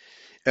visions,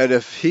 and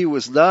if he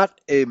was not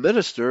a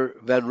minister,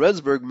 Van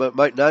Rensburg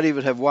might not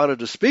even have wanted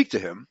to speak to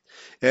him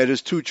and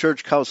his 2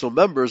 church council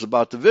members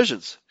about the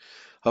visions.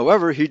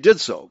 However, he did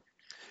so,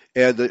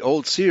 and the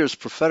old seer's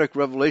prophetic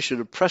revelation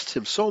impressed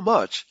him so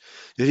much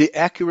that he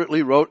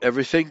accurately wrote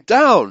everything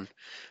down.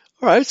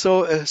 All right,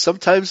 so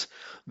sometimes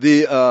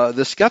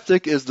the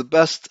skeptic is the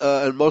best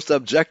and most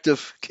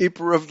objective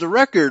keeper of the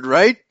record,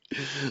 right?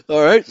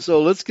 All right,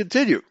 so let's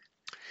continue.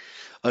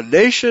 A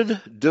nation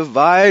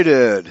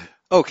divided.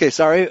 Okay,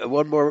 sorry,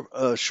 one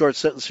more short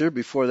sentence here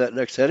before that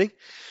next heading.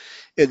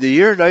 In the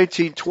year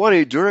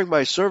 1920, during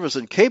my service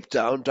in Cape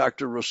Town,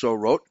 Dr. Rousseau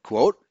wrote,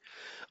 quote,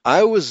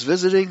 I was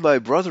visiting my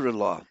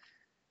brother-in-law,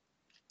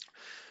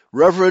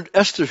 Reverend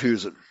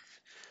Esterhuizen,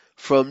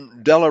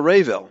 from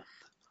Delareyville.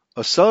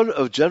 A son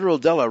of General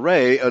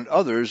Delarey and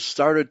others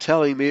started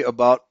telling me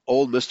about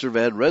old Mr.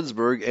 Van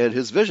Rensburg and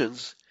his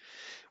visions,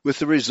 with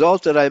the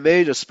result that I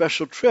made a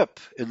special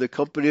trip in the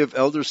company of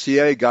Elder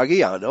C.A.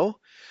 Gagiano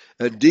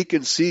and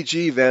Deacon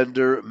C.G. van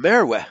der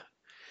Merwe.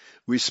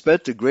 We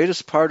spent the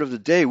greatest part of the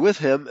day with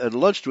him and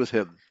lunched with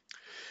him.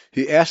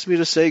 He asked me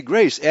to say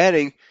grace,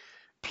 adding,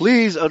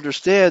 please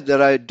understand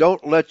that I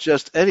don't let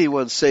just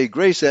anyone say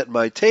grace at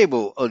my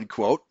table,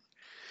 unquote.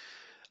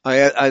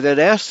 I then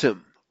asked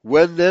him,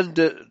 what then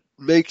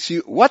makes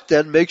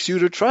you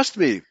to trust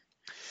me?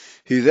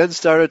 He then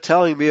started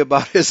telling me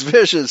about his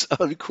visions,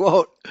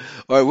 unquote.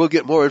 All right, we'll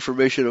get more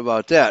information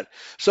about that.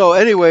 So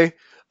anyway,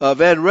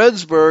 Van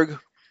Rensburg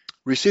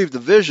received the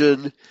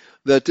vision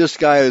that this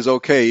guy is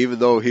okay, even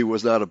though he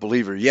was not a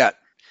believer yet.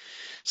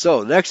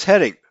 So next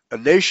heading, a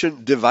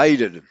nation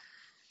divided.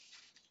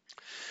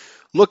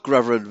 Look,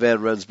 Reverend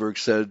Van Rensburg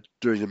said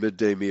during the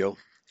midday meal,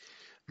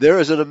 there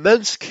is an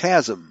immense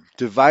chasm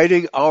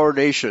dividing our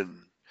nation.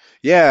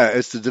 Yeah,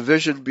 it's the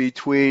division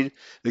between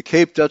the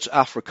Cape Dutch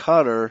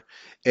Afrikaner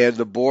and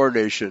the Boer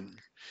nation.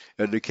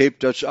 And the Cape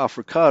Dutch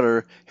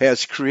Afrikaner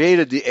has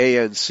created the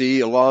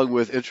ANC along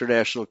with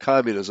international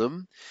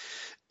communism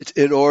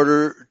in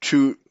order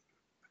to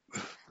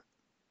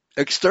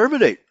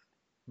exterminate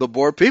the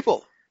Boer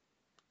people.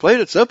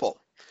 Plain and simple.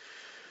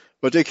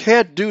 But they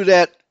can't do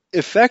that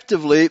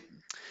effectively.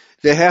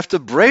 They have to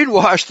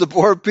brainwash the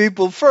Boer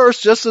people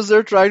first, just as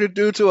they're trying to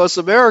do to us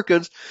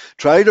Americans,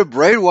 trying to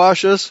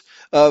brainwash us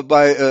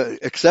by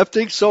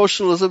accepting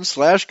socialism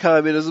 /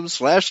 communism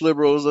 /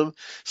 liberalism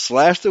 /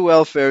 the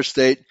welfare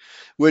state,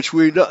 which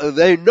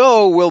they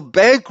know will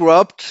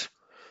bankrupt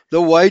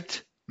the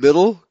white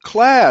middle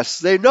class.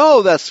 They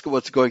know that's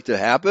what's going to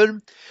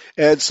happen,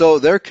 and so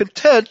they're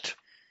content,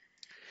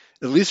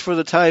 at least for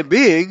the time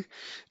being,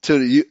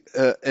 to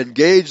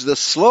engage the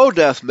slow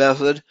death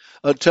method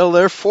until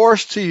they're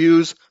forced to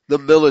use the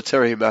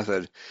military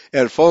method.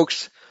 And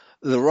folks,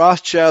 the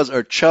Rothschilds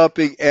are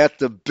chomping at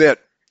the bit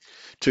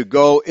to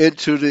go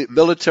into the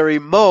military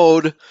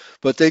mode,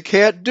 but they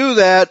can't do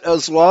that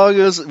as long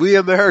as we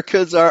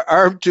Americans are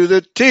armed to the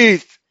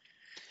teeth.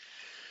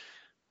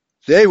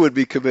 They would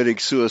be committing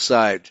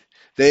suicide.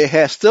 They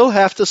still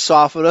have to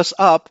soften us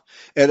up,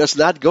 and it's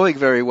not going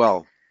very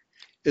well.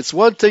 It's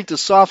one thing to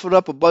soften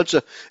up and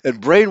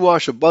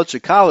brainwash a bunch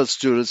of college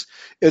students.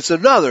 It's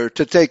another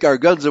to take our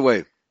guns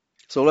away.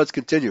 So let's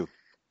continue.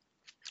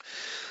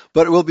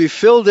 But it will be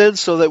filled in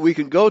so that we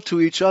can go to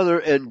each other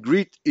and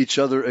greet each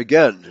other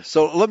again.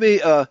 So let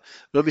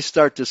me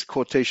start this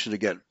quotation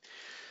again.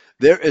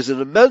 There is an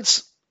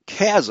immense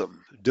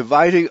chasm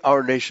dividing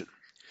our nation,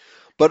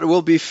 but it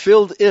will be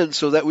filled in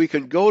so that we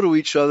can go to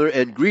each other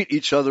and greet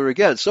each other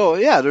again. So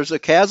yeah, there's a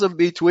chasm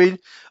between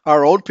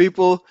our own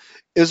people.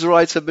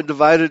 Israelites have been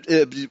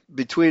divided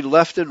between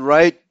left and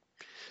right,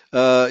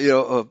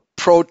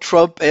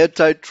 pro-Trump,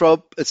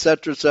 anti-Trump,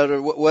 etc., etc.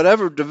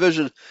 Whatever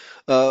division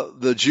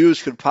the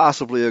Jews can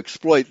possibly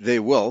exploit, they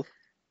will.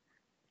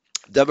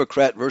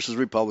 Democrat versus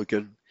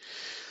Republican.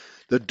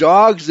 The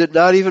dogs did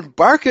not even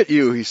bark at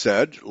you, he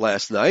said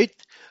last night.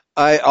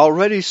 I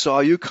already saw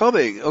you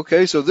coming.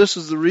 Okay, so this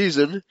is the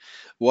reason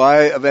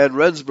why Van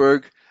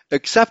Rensburg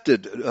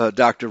accepted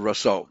Dr.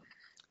 Rousseau.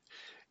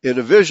 In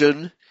a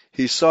vision,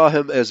 he saw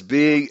him as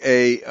being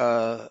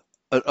an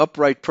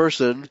upright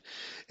person,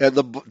 and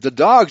the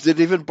dogs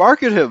didn't even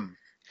bark at him.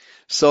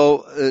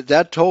 So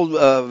that told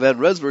Van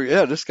Rensburg,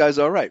 yeah, this guy's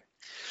all right.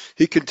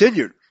 He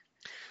continued,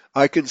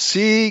 I can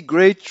see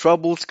great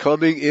troubles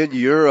coming in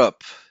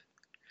Europe.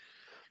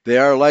 They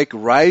are like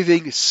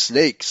writhing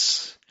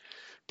snakes,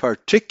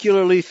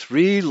 particularly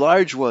three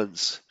large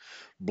ones,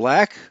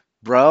 black,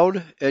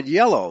 brown, and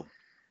yellow,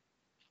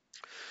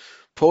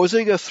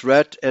 posing a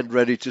threat and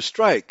ready to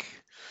strike.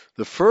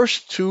 The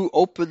first two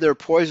open their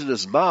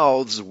poisonous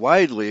mouths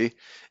widely,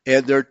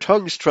 and their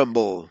tongues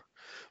tremble,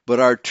 but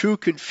are too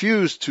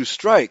confused to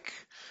strike.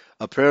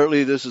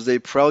 Apparently, this is a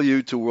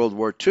prelude to World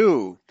War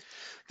II.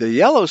 The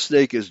yellow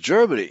snake is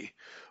Germany,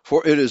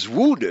 for it is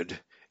wounded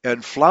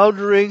and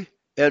floundering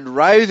and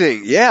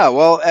writhing. Yeah,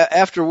 well,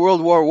 after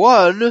World War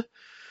I,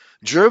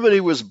 Germany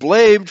was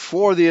blamed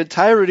for the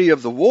entirety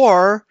of the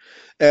war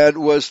and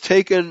was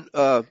taken,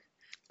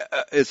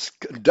 its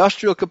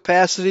industrial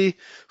capacity,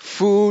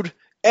 food,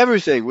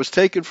 everything was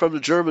taken from the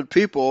German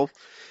people.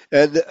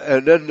 And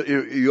then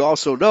you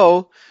also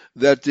know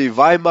that the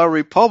Weimar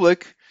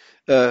Republic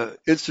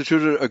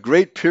instituted a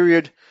great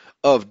period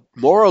of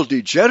moral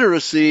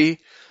degeneracy,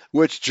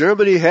 which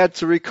Germany had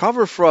to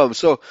recover from.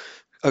 So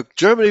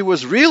Germany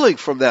was reeling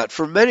from that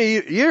for many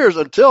years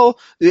until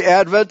the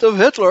advent of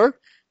Hitler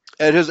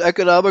and his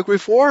economic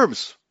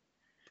reforms.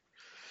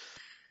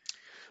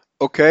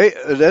 Okay,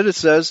 and then it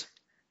says,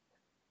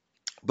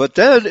 but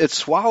then it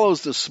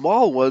swallows the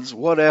small ones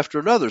one after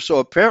another. So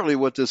apparently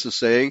what this is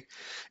saying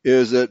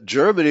is that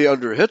Germany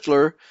under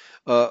Hitler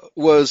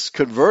was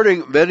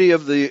converting many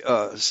of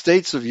the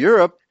states of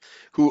Europe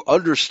who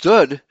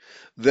understood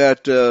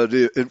that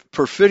the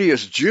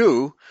perfidious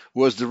Jew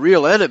was the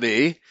real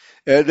enemy,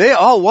 and they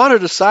all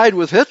wanted to side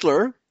with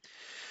Hitler.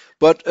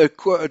 But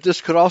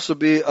this could also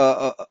be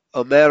a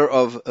matter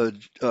of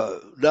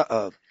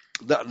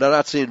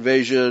Nazi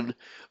invasion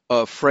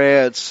of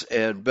France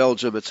and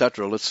Belgium,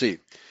 etc. Let's see.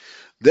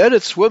 Then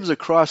it swims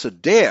across a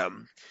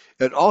dam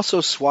and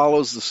also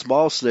swallows the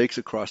small snakes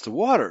across the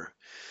water.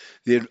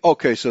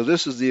 Okay, so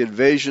this is the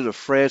invasion of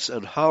France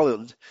and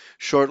Holland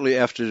shortly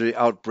after the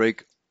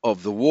outbreak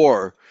of the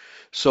war.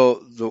 So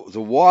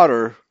the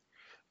water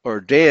or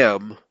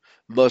dam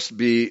must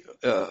be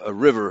a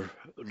river,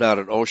 not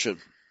an ocean.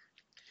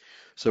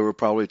 So we're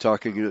probably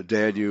talking the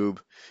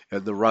Danube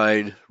and the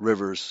Rhine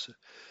rivers,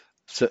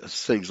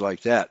 things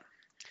like that.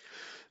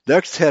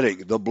 Next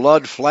heading, the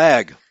blood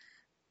flag.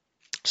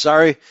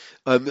 Sorry,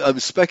 I'm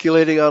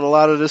speculating on a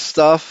lot of this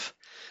stuff.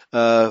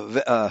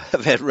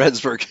 Van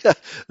Rensburg.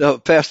 Now,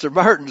 Pastor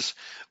Martins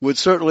would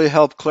certainly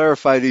help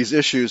clarify these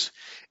issues,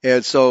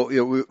 and so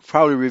we'll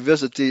probably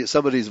revisit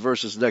some of these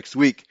verses next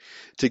week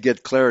to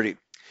get clarity.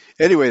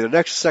 Anyway, the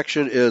next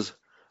section is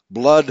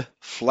blood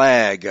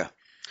flag.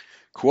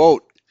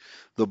 Quote,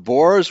 the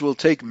Boers will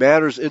take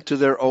matters into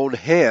their own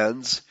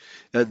hands,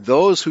 and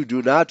those who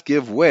do not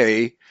give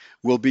way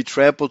will be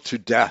trampled to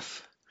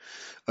death.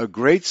 A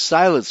great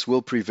silence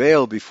will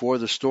prevail before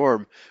the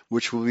storm,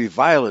 which will be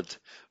violent,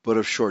 but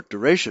of short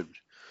duration.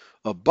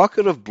 A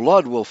bucket of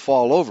blood will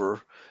fall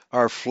over,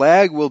 our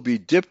flag will be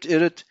dipped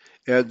in it,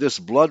 and this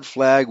blood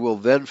flag will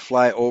then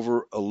fly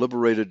over a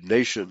liberated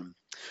nation.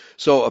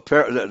 So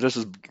apparently, this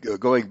is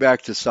going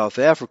back to South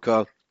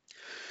Africa.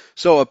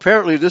 So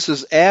apparently this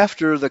is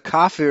after the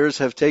Kafirs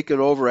have taken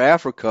over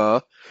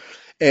Africa,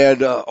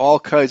 and all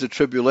kinds of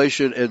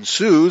tribulation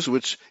ensues,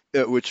 which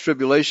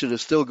tribulation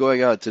is still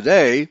going on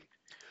today.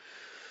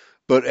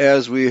 But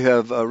as we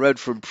have read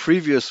from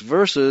previous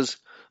verses,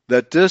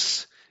 that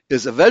this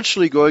is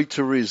eventually going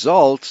to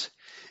result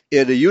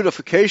in a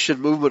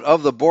unification movement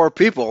of the Boer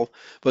people,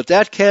 but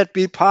that can't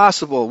be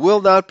possible,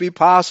 will not be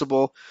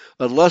possible,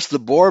 unless the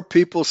Boer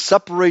people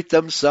separate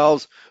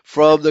themselves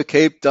from the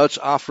Cape Dutch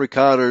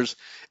Afrikaners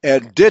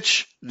and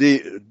ditch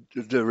the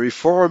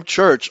Reformed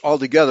Church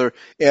altogether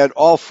and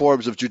all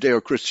forms of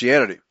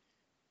Judeo-Christianity.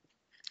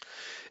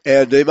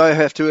 And they might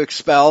have to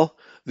expel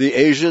the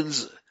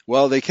Asians.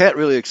 Well, they can't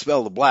really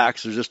expel the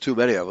blacks, there's just too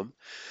many of them,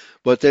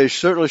 but they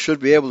certainly should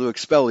be able to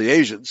expel the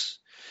Asians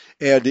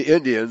and the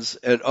Indians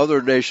and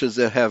other nations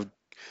that have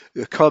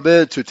come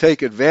in to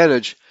take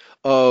advantage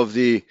of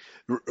the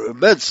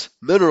immense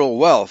mineral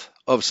wealth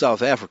of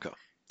South Africa.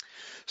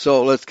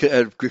 So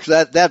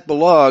because that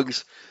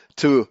belongs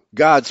to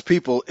God's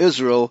people,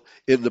 Israel,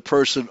 in the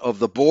person of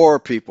the Boer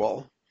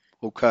people.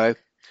 Okay?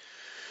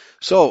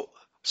 So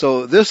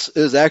this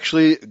is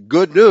actually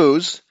good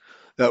news.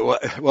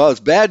 Well, it's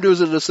bad news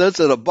in the sense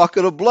that a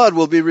bucket of blood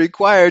will be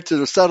required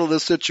to settle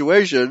this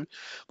situation,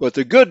 but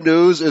the good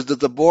news is that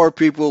the Boer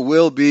people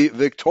will be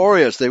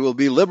victorious. They will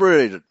be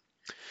liberated.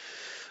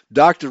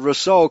 Dr.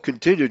 Rousseau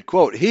continued,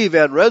 quote, he,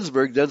 Van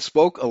Rensburg, then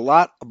spoke a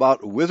lot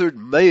about withered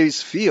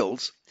maize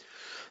fields,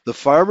 the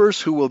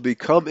farmers who will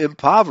become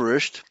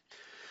impoverished.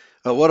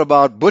 What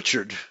about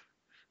butchered,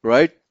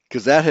 right?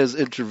 because that has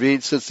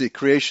intervened since the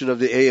creation of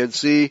the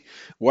ANC.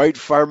 White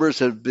farmers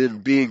have been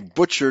being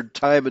butchered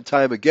time and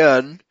time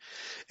again,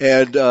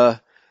 and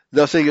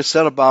nothing is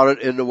said about it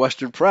in the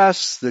Western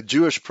press, the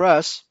Jewish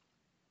press.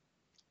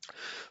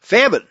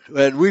 Famine,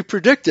 and we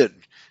predicted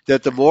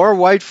that the more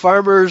white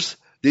farmers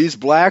these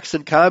blacks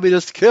and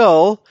communists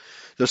kill,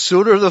 the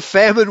sooner the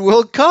famine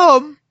will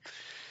come,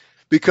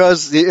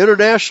 because the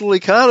international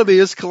economy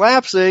is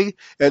collapsing,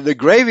 and the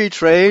gravy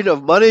train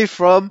of money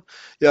from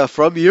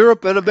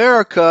Europe and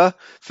America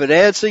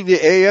financing the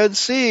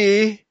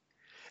ANC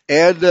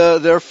and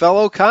their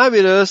fellow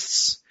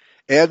communists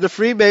and the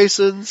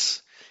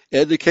Freemasons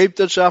and the Cape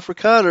Dutch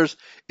Afrikaners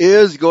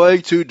is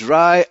going to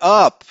dry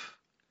up.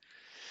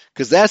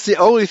 Because that's the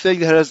only thing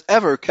that has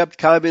ever kept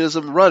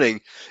communism running,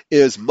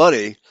 is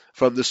money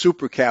from the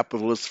super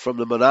capitalists, from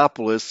the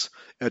monopolists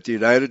at the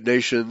United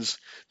Nations,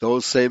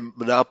 those same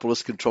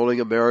monopolists controlling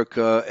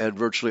America and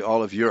virtually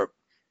all of Europe.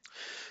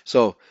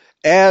 So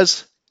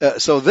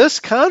this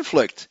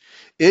conflict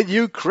in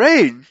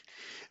Ukraine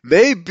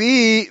may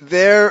be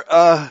their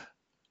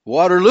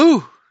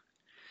Waterloo.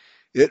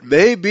 It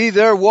may be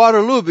their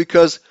Waterloo,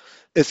 because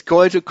it's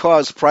going to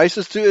cause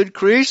prices to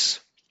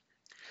increase.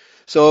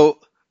 So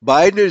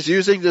Biden is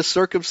using this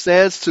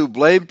circumstance to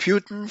blame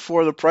Putin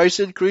for the price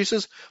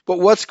increases, but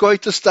what's going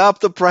to stop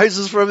the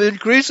prices from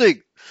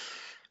increasing?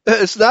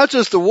 It's not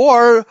just the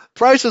war.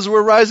 Prices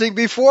were rising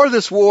before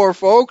this war,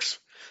 folks,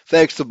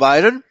 thanks to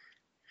Biden.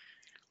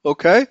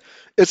 Okay?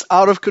 It's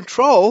out of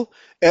control,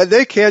 and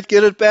they can't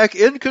get it back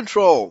in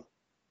control.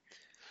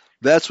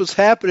 That's what's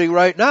happening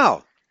right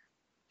now.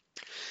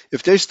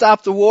 If they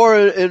stop the war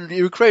in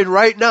Ukraine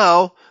right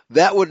now,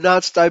 that would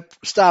not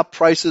stop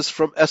prices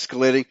from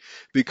escalating,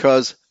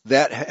 because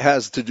that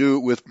has to do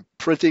with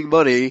printing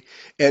money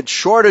and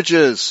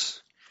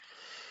shortages.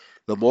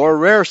 The more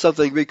rare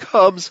something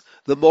becomes,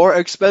 the more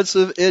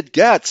expensive it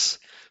gets.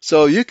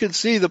 So you can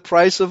see the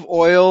price of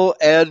oil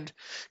and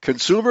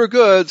consumer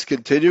goods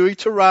continuing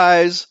to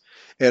rise,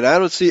 and I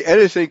don't see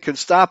anything can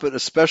stop it,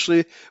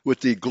 especially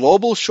with the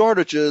global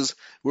shortages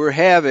we're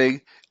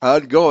having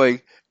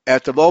ongoing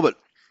at the moment.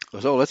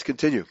 So let's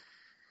continue.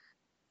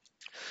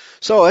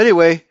 So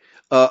anyway,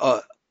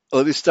 let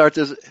me start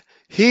this.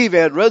 He,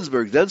 Van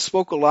Rensburg, then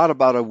spoke a lot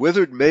about a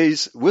withered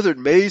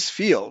maize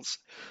fields,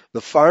 the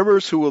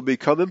farmers who will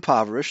become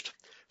impoverished,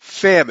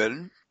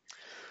 famine,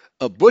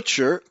 a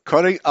butcher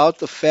cutting out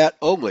the fat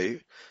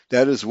only,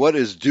 that is what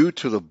is due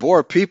to the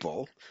Boer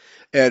people,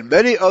 and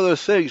many other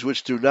things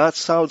which do not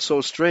sound so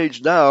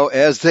strange now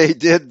as they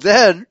did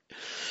then.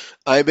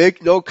 I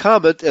make no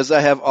comment, as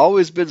I have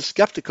always been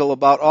skeptical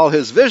about all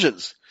his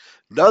visions.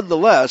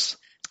 Nonetheless,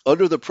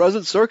 under the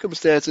present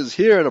circumstances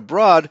here and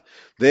abroad,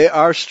 they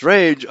are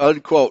strange,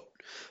 unquote.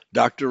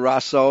 Dr.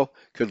 Rousseau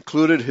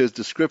concluded his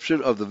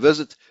description of the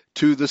visit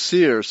to the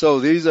seer. So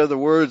these are the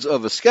words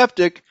of a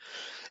skeptic,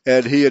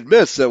 and he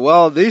admits that,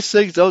 well, these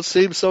things don't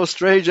seem so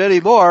strange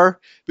anymore,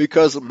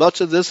 because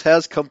much of this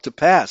has come to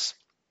pass.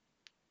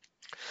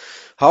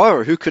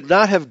 However, who could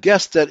not have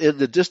guessed that in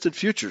the distant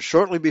future,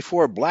 shortly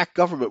before black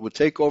government would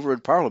take over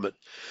in Parliament,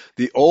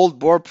 the old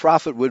Boer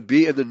prophet would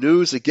be in the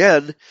news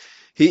again.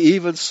 He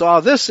even saw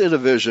this in a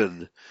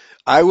vision.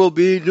 I will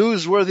be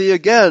newsworthy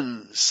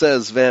again,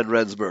 says Van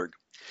Rensburg.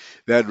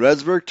 Van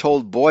Rensburg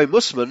told Boy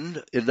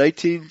Musman in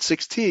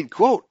 1916,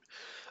 quote,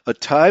 a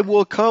time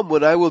will come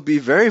when I will be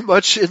very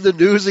much in the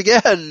news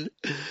again.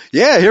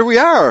 Yeah, here we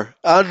are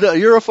on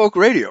Eurofolk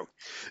Radio.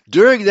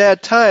 During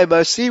that time,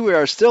 I see we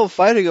are still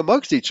fighting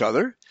amongst each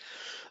other.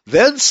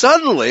 Then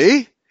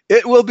suddenly,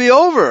 it will be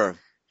over,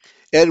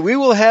 and we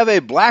will have a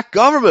black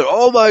government.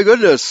 Oh my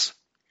goodness.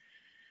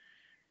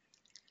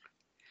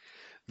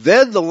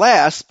 Then the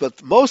last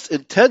but most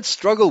intense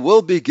struggle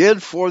will begin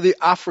for the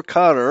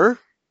Afrikaner,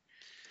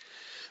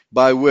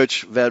 by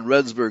which Van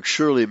Rensburg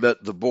surely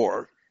meant the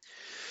Boer.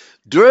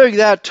 During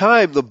that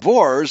time, the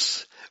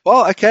Boers,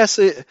 well, I can't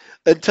say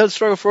intense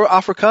struggle for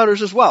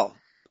Afrikaners as well.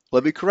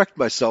 Let me correct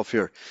myself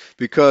here,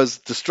 because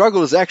the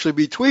struggle is actually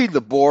between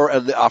the Boer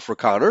and the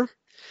Afrikaner,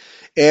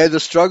 and the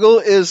struggle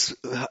is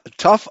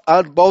tough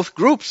on both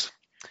groups.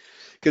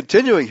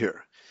 Continuing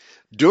here.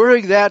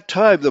 During that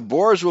time, the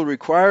Boers will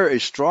require a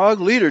strong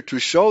leader to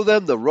show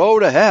them the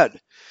road ahead.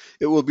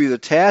 It will be the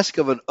task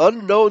of an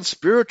unknown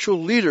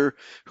spiritual leader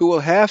who will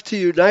have to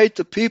unite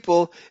the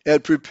people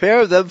and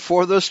prepare them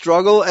for the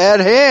struggle at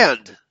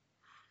hand.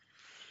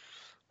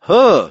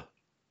 Who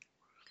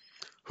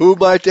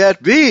might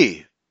that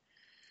be?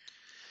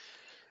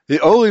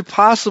 The only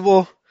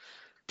possible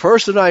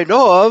person I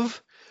know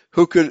of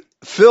who could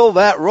fill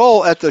that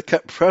role at the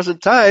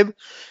present time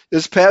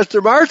is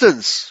Pastor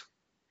Martins.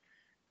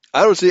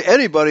 I don't see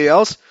anybody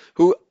else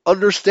who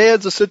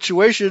understands the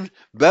situation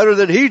better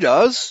than he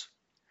does,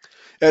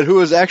 and who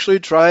is actually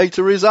trying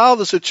to resolve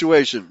the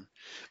situation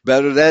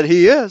better than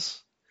he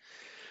is.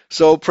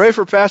 So pray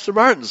for Pastor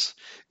Martins.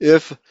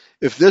 If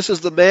this is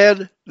the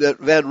man that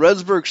Van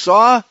Rensburg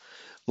saw,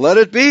 let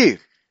it be.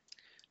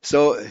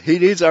 So he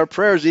needs our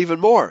prayers even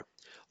more.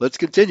 Let's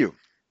continue.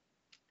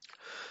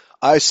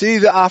 I see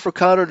the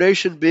Afrikaner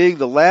nation being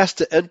the last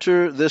to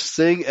enter this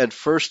thing and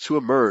first to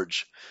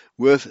emerge.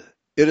 It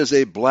is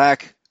a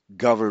black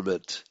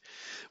government.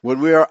 When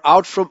we are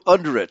out from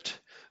under it,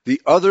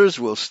 the others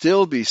will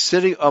still be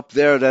sitting up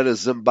there, that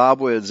is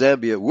Zimbabwe and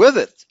Zambia, with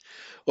it.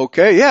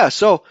 Okay, yeah,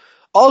 so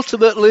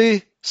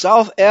ultimately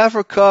South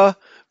Africa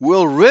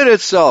will rid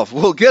itself,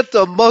 will get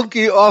the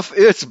monkey off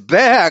its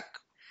back,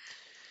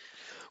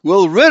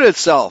 will rid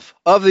itself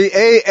of the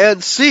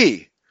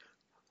ANC.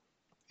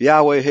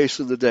 Yahweh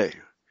hasten the day.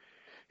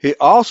 He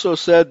also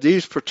said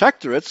these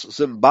protectorates,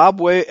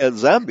 Zimbabwe and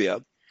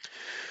Zambia,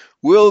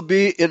 will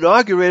be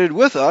inaugurated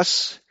with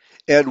us,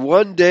 and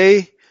one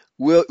day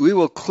we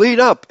will clean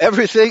up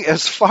everything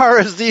as far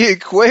as the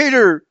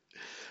equator.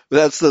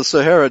 That's the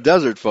Sahara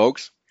Desert,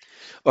 folks.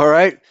 All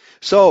right?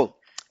 So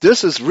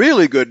this is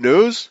really good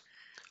news.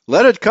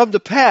 Let it come to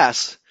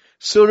pass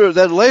sooner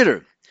than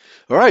later.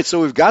 All right,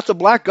 so we've got the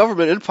black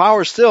government in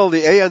power still,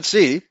 the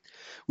ANC.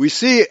 We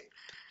see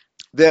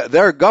that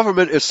their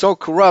government is so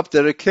corrupt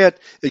that it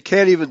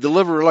can't even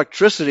deliver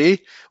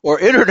electricity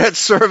or internet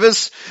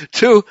service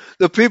to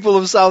the people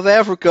of South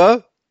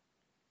Africa.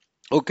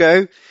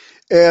 Okay?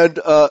 And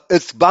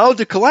it's bound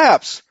to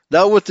collapse.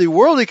 Now, with the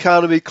world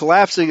economy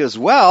collapsing as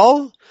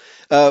well,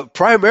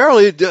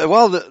 primarily,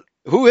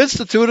 who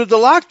instituted the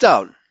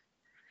lockdown?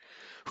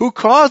 Who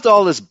caused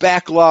all this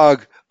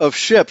backlog of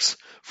ships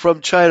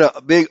from China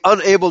being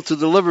unable to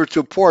deliver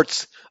to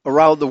ports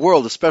around the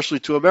world, especially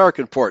to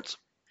American ports?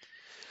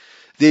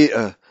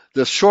 The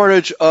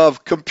shortage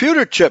of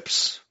computer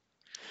chips,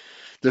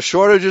 the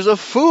shortages of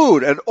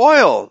food and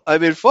oil. I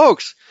mean,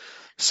 folks,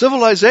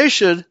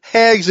 civilization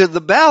hangs in the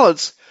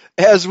balance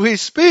as we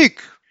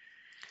speak.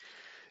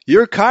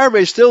 Your car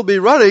may still be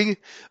running,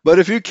 but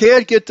if you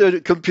can't get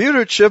the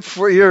computer chip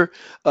for your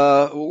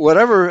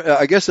whatever,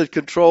 I guess it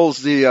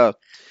controls the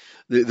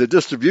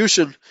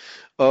distribution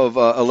of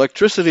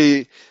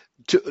electricity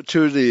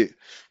to the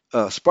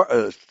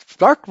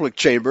spark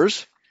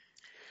chambers.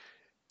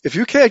 If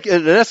you can't,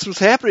 and that's what's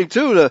happening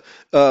too.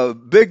 The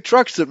big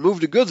trucks that move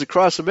the goods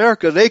across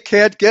America, they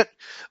can't get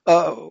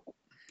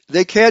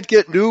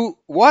new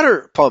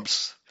water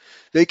pumps.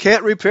 They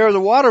can't repair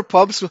the water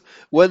pumps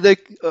when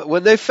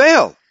they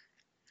fail.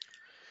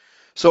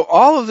 So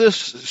all of this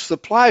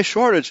supply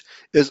shortage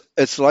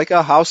it's like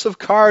a house of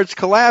cards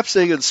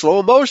collapsing in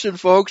slow motion,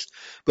 folks.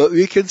 But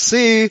we can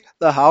see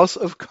the house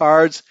of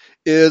cards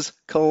is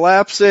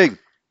collapsing.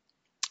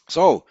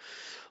 So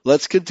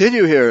let's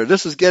continue here.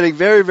 This is getting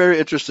very, very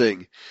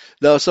interesting.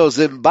 Now, so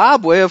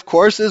Zimbabwe, of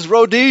course, is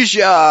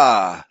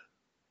Rhodesia.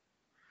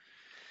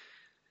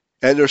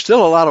 And there's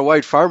still a lot of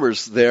white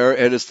farmers there,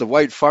 and it's the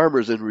white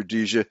farmers in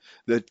Rhodesia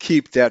that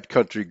keep that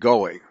country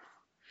going.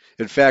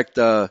 In fact,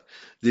 the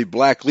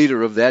black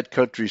leader of that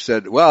country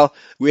said, well,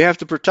 we have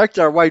to protect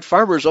our white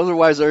farmers,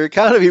 otherwise our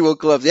economy will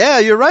collapse. Yeah,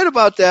 you're right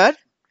about that.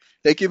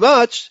 Thank you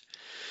much.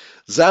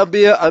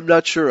 Zambia, I'm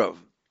not sure of.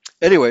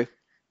 Anyway,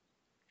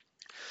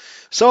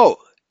 so,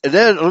 and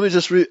then let me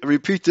just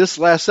repeat this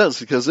last sentence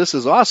because this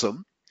is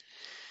awesome.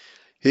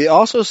 He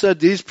also said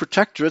these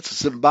protectorates,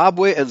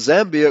 Zimbabwe and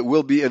Zambia,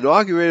 will be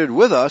inaugurated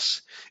with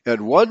us,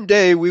 and one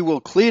day we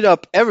will clean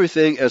up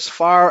everything as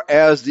far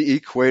as the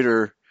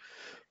equator.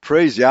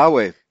 Praise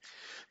Yahweh.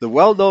 The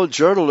well-known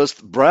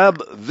journalist Bram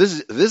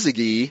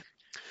Vizigi,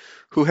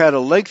 who had a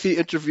lengthy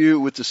interview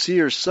with the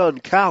seer's son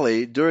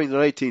Kali during the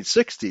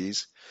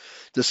 1960s,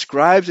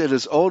 describes in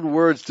his own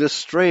words this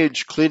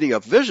strange cleaning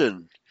up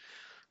vision.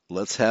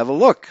 Let's have a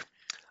look.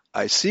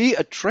 I see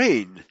a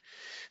train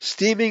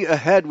steaming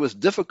ahead with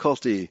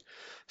difficulty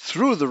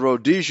through the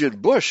Rhodesian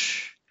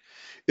bush.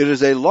 It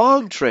is a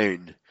long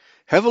train,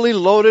 heavily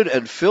loaded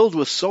and filled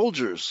with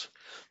soldiers.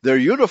 Their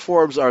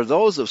uniforms are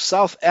those of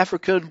South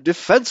African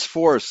Defense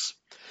Force.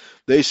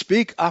 They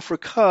speak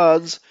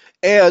Afrikaans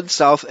and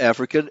South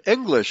African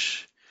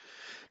English.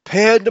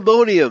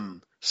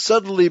 Pandemonium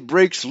suddenly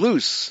breaks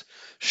loose.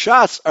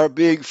 Shots are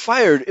being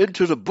fired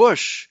into the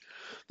bush.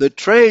 The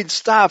train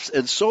stops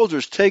and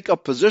soldiers take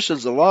up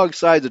positions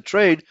alongside the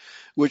train,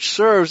 which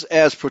serves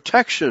as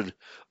protection,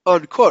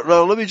 unquote.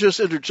 Now, let me just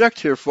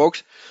interject here,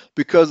 folks,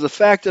 because the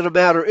fact of the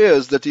matter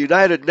is that the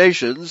United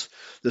Nations,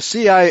 the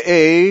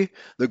CIA,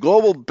 the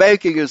global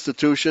banking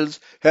institutions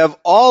have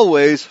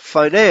always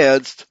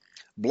financed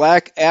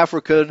black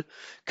African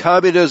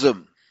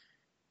communism,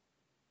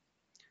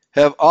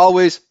 have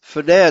always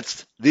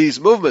financed these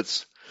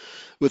movements.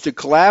 With the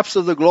collapse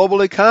of the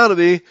global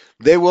economy,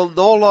 they will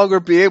no longer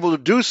be able to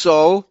do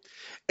so,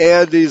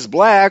 and these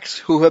blacks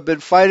who have been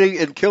fighting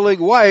and killing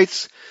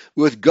whites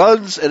with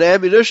guns and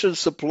ammunition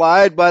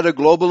supplied by the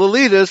global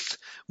elitists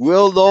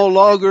will no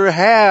longer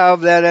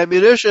have that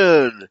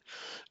ammunition.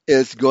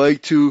 It's going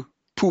to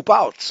poop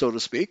out, so to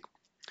speak.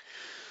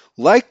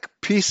 Like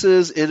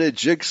pieces in a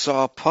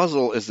jigsaw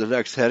puzzle is the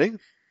next heading.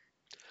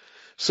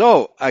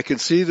 So I can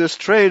see this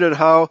train and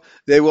how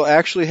they will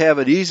actually have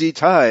an easy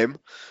time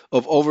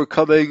of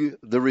overcoming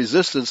the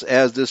resistance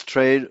as this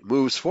train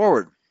moves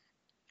forward.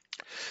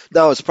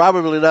 Now, it's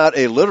probably not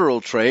a literal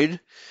train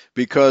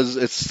because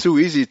it's too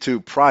easy to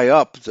pry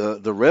up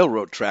the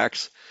railroad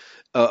tracks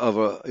of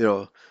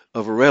a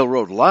of a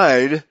railroad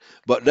line,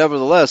 but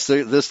nevertheless,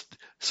 this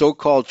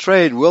so-called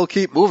trade will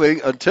keep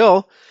moving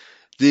until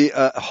the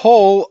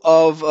whole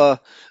of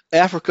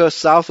Africa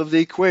south of the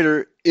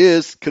equator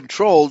is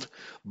controlled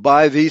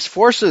by these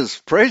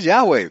forces. Praise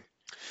Yahweh.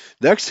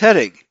 Next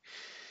heading.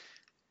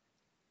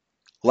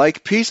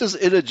 Like pieces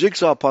in a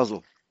jigsaw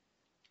puzzle.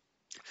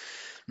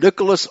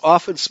 Nicholas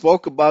often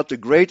spoke about the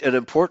great and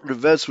important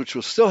events which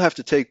will still have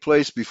to take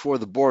place before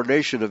the Boer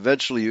nation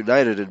eventually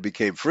united and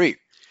became free.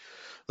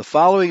 The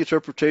following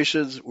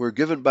interpretations were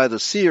given by the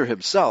seer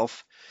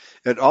himself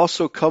and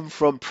also come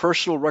from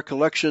personal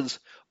recollections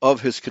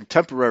of his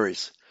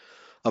contemporaries.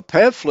 A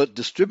pamphlet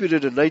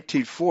distributed in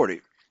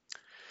 1940,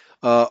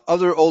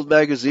 other old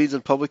magazines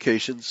and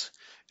publications,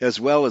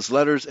 as well as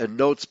letters and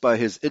notes by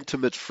his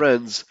intimate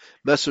friends,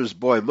 Messrs.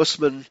 Boy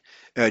Mussmann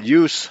and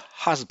Jus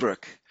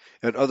Hasbrook,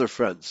 and other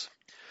friends.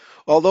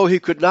 Although he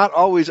could not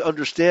always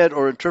understand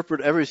or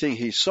interpret everything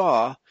he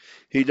saw,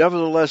 he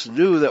nevertheless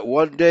knew that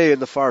one day in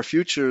the far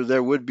future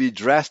there would be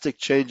drastic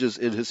changes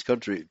in his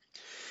country.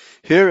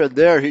 Here and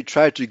there he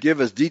tried to give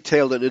as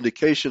detailed an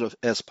indication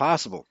as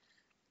possible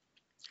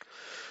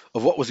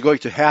of what was going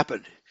to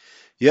happen,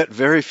 yet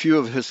very few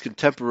of his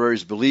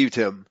contemporaries believed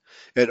him,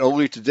 and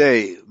only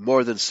today,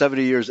 more than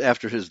 70 years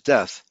after his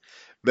death,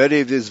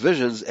 many of his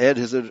visions and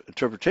his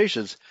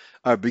interpretations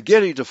are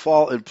beginning to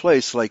fall in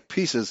place like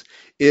pieces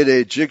in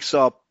a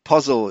jigsaw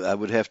puzzle, I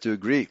would have to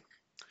agree.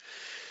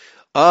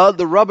 On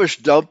the rubbish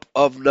dump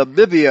of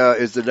Namibia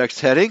is the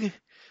next heading,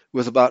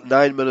 with about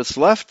 9 minutes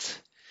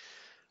left.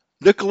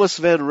 Nicholas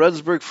van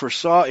Rensburg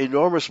foresaw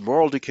enormous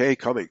moral decay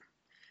coming,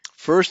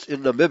 first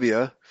in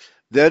Namibia,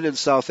 then in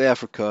South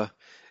Africa,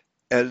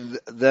 and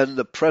that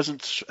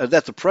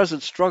the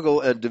present struggle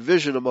and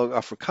division among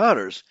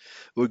Afrikaners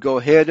would go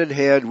hand in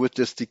hand with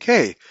this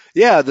decay.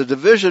 Yeah, the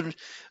division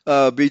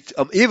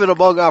even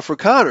among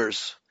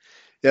Afrikaners.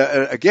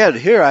 Again,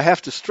 here I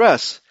have to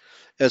stress,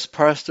 as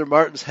Pastor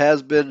Martins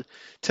has been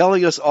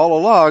telling us all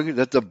along,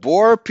 that the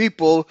Boer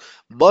people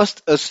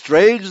must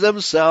estrange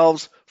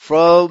themselves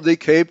from the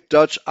Cape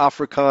Dutch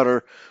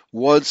Afrikaner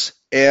once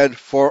and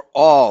for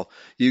all.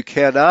 You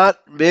cannot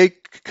make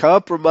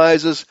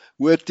compromises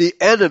with the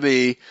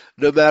enemy,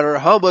 no matter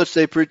how much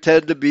they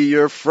pretend to be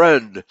your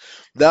friend.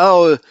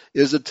 Now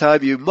is the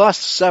time you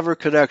must sever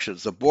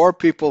connections. The Boer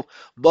people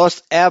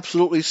must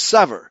absolutely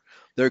sever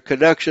their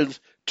connections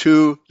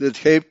to the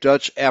Cape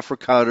Dutch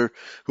Afrikaner,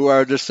 who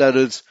are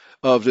descendants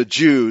of the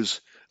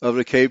Jews of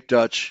the Cape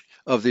Dutch,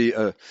 of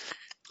the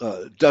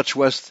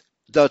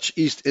Dutch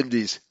East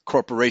Indies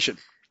Corporation.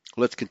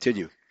 Let's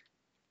continue.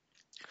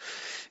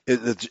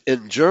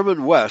 In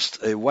German West,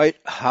 a white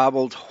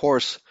hobbled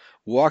horse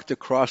walked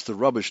across the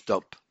rubbish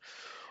dump.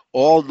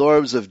 All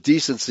norms of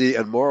decency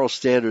and moral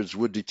standards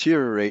would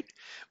deteriorate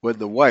when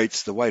the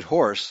white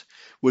horse,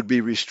 would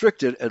be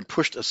restricted and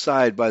pushed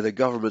aside by the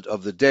government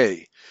of the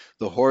day.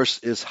 The horse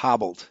is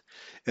hobbled.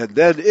 And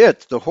then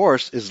the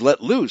horse, is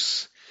let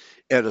loose,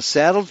 and a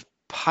saddled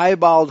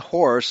piebald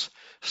horse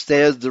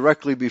stands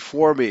directly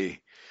before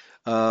me.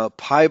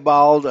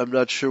 Piebald, I'm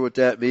not sure what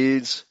that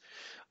means.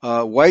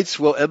 Whites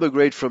will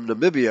emigrate from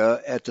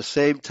Namibia at the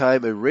same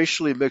time a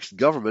racially mixed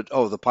government,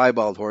 the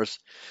piebald horse,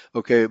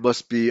 okay, it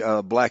must be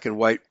black and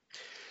white,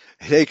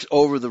 takes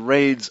over the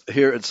reins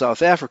here in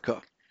South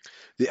Africa.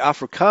 The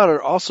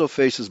Afrikaner also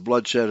faces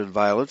bloodshed and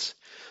violence.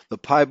 The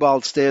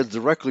piebald stands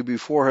directly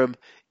before him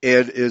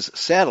and is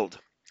saddled.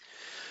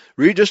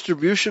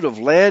 Redistribution of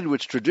land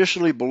which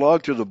traditionally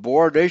belonged to the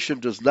Boer nation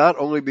does not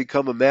only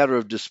become a matter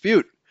of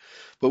dispute,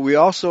 but we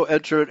also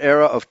enter an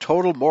era of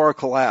total moral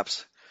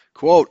collapse.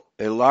 Quote,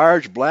 a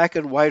large black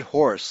and white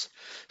horse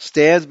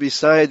stands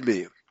beside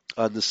me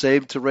on the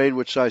same terrain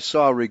which I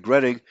saw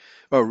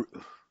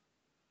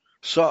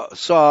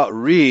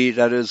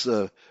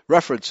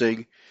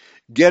referencing,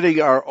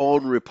 getting our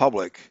own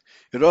republic.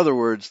 In other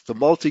words, the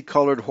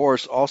multicolored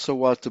horse also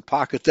wants to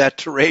pocket that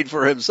terrain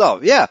for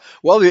himself. Yeah,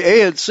 well, the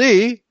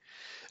ANC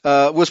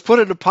was put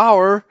into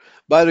power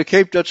by the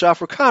Cape Dutch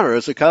Afrikaner.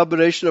 It's a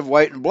combination of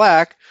white and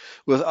black,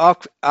 with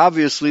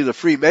obviously the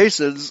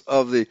Freemasons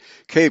of the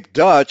Cape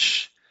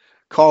Dutch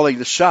calling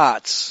the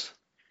shots.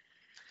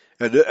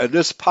 And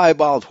this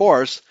piebald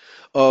horse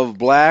of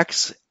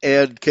blacks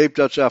and Cape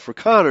Dutch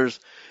Afrikaners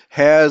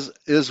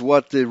is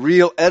what the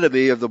real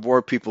enemy of the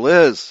Boer people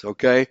is,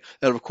 okay?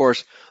 And of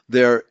course,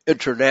 they're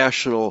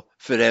international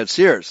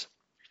financiers.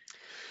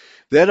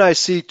 Then I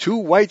see two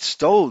white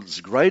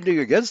stones grinding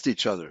against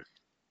each other.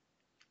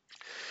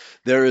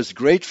 There is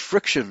great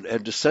friction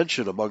and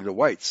dissension among the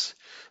whites.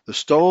 The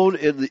stone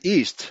in the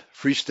east,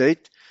 Free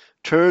State,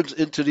 turns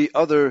into the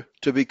other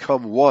to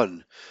become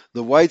one.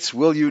 The whites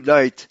will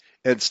unite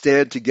and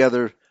stand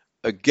together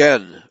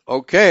again.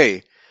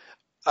 Okay,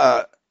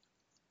 I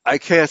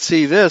can't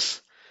see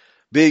this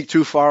being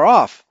too far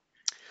off.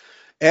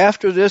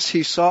 After this,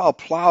 he saw a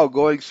plow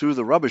going through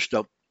the rubbish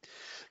dump.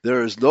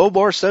 There is no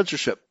more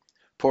censorship,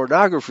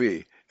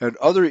 pornography, and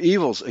other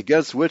evils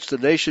against which the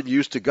nation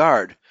used to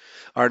guard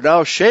are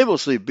now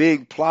shamelessly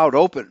being plowed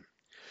open.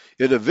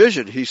 In a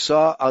vision he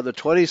saw on the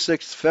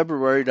 26th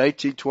February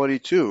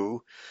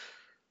 1922,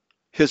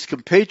 his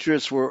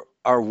compatriots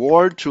are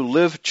warned to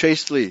live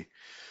chastely.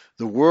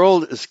 The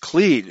world is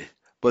clean,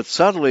 but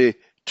suddenly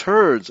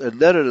turns, and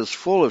then it is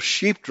full of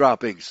sheep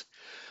droppings.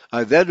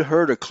 I then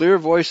heard a clear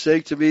voice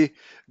saying to me,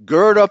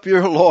 gird up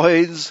your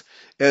loins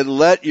and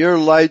let your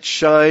light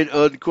shine,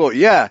 unquote.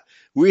 Yeah,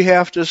 we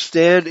have to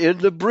stand in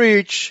the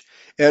breach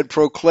and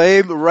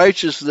proclaim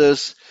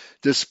righteousness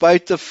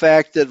despite the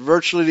fact that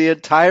virtually the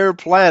entire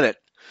planet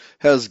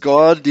has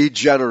gone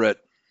degenerate.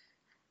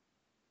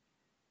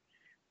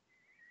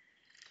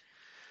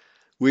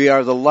 We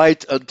are the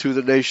light unto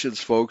the nations,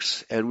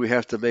 folks, and we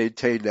have to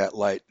maintain that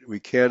light.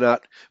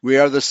 We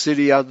are the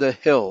city on the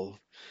hill.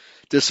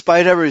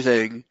 Despite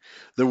everything,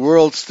 the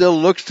world still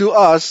looks to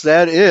us,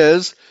 that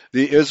is,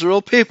 the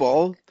Israel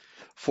people,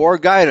 for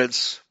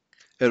guidance,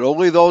 and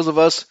only those of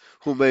us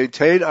who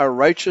maintain our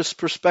righteous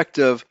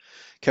perspective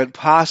can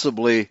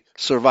possibly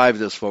survive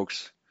this,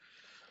 folks.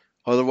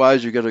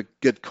 Otherwise, you're going to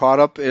get caught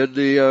up in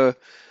the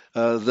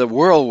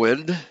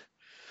whirlwind,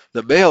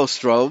 the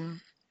maelstrom,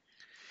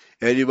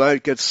 and you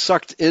might get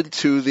sucked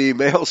into the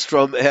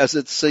maelstrom as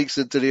it sinks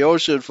into the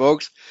ocean,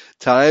 folks.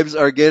 Times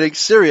are getting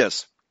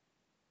serious.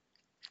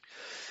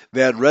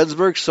 Van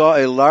Rensburg saw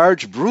a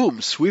large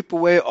broom sweep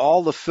away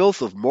all the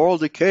filth of moral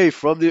decay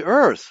from the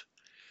earth.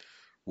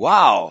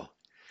 Wow.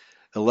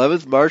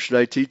 11th March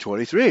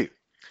 1923.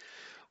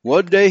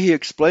 One day he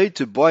explained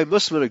to Boy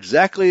Mussman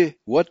exactly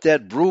what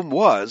that broom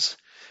was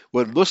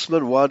when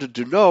Mussman wanted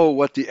to know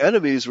what the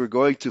enemies were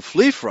going to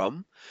flee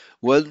from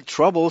when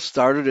trouble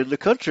started in the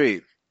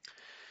country.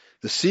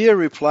 The seer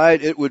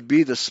replied it would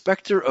be the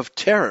specter of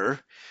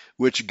terror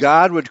which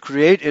God would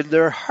create in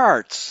their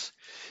hearts,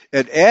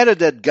 and added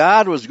that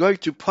God was going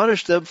to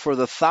punish them for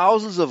the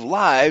thousands of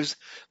lives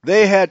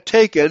they had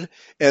taken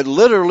and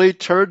literally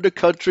turned the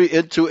country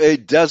into a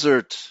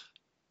desert.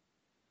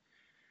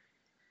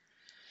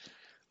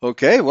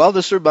 Okay, well,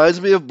 this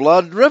reminds me of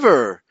Blood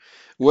River,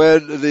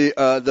 when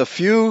the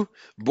few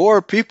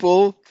Boer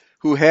people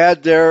who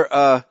had their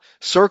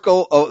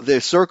they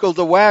circled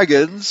the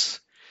wagons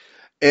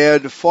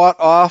and fought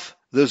off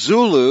the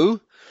Zulu.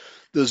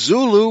 The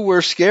Zulu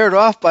were scared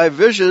off by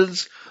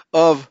visions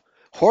of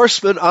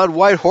horsemen on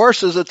white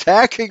horses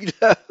attacking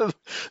them.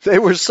 They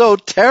were so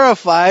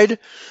terrified,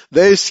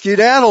 they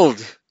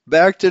skedaddled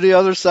back to the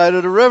other side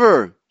of the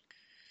river.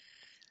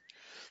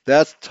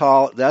 That's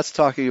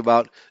talking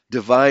about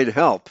divine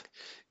help,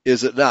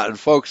 is it not? And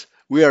folks,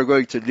 we are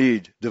going to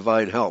need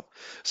divine help.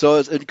 So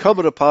it's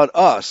incumbent upon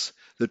us,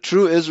 the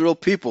true Israel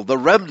people, the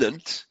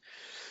remnant,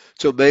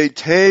 to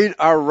maintain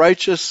our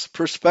righteous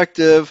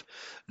perspective,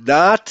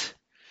 not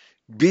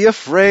be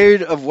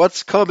afraid of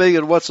what's coming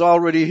and what's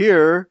already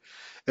here,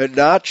 and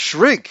not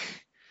shrink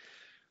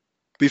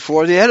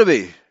before the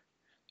enemy.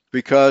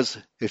 Because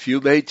if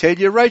you maintain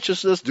your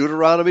righteousness,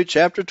 Deuteronomy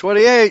chapter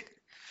 28,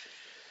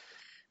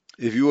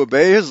 if you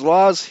obey his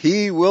laws,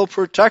 he will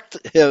protect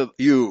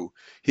you.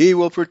 He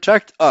will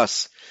protect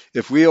us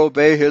if we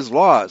obey his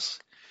laws.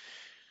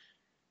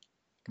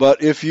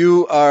 But if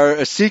you are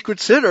a secret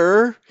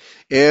sinner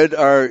and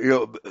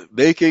are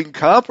making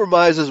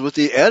compromises with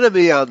the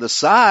enemy on the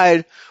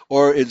side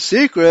or in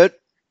secret,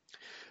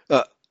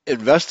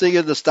 investing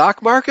in the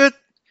stock market,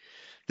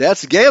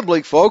 that's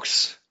gambling,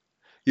 folks.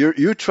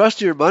 You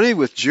trust your money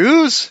with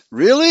Jews?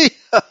 Really?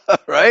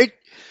 Right?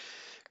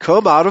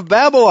 Come out of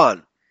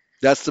Babylon.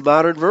 That's the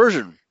modern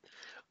version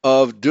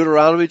of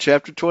Deuteronomy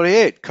chapter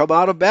 28. Come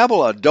out of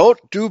Babylon. Don't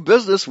do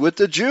business with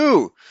the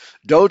Jew.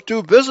 Don't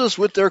do business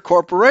with their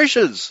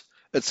corporations,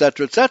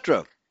 etc.,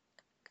 etc.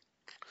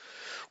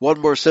 One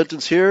more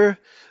sentence here.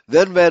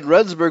 Then Van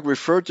Rensburg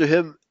referred to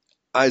him,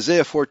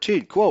 Isaiah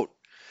 14, quote,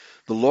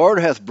 the Lord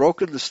hath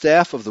broken the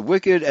staff of the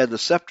wicked and the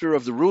scepter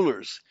of the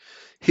rulers.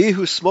 He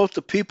who smote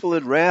the people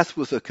in wrath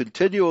with a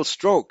continual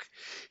stroke,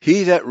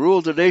 he that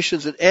ruled the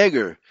nations in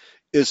anger,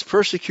 is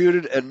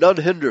persecuted and none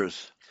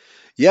hindereth.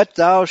 Yet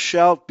thou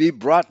shalt be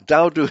brought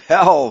down to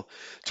hell,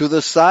 to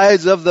the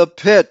sides of the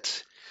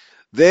pit.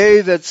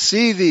 They that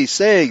see thee,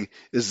 saying,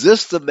 is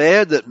this the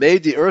man that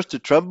made the earth to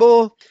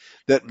tremble,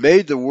 that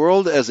made the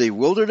world as a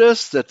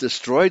wilderness, that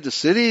destroyed the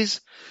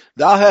cities?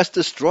 Thou hast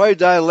destroyed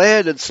thy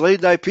land and slain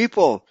thy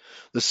people.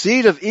 The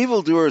seed of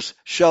evildoers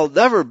shall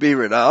never be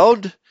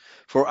renowned.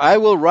 For I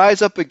will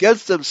rise up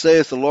against them,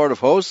 saith the Lord of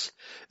hosts,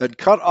 and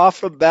cut off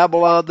from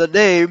Babylon the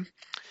name,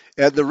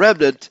 and the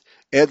remnant,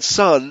 and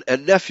son,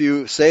 and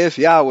nephew, saith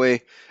Yahweh.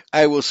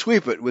 I will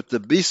sweep it with the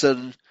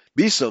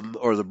besom,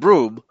 or the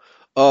broom,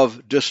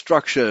 of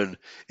destruction.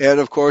 And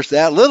of course,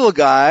 that little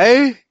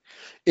guy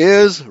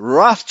is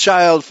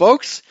Rothschild,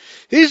 folks.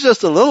 He's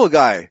just a little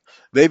guy,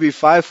 maybe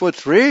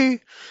 5'3",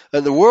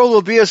 and the world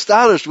will be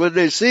astonished when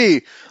they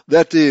see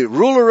that the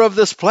ruler of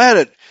this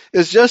planet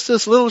is just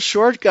this little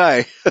short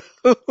guy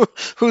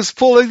who's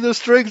pulling the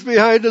strings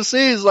behind the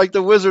scenes like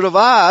the Wizard of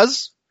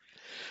Oz,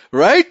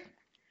 right?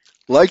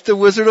 Like the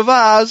Wizard of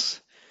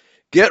Oz.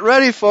 Get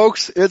ready,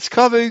 folks. It's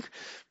coming.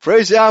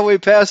 Praise Yahweh.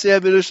 Pass the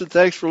ammunition.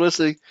 Thanks for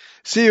listening.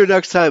 See you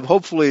next time,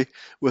 hopefully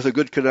with a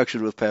good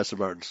connection with Pastor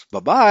Martins.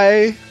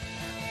 Bye-bye.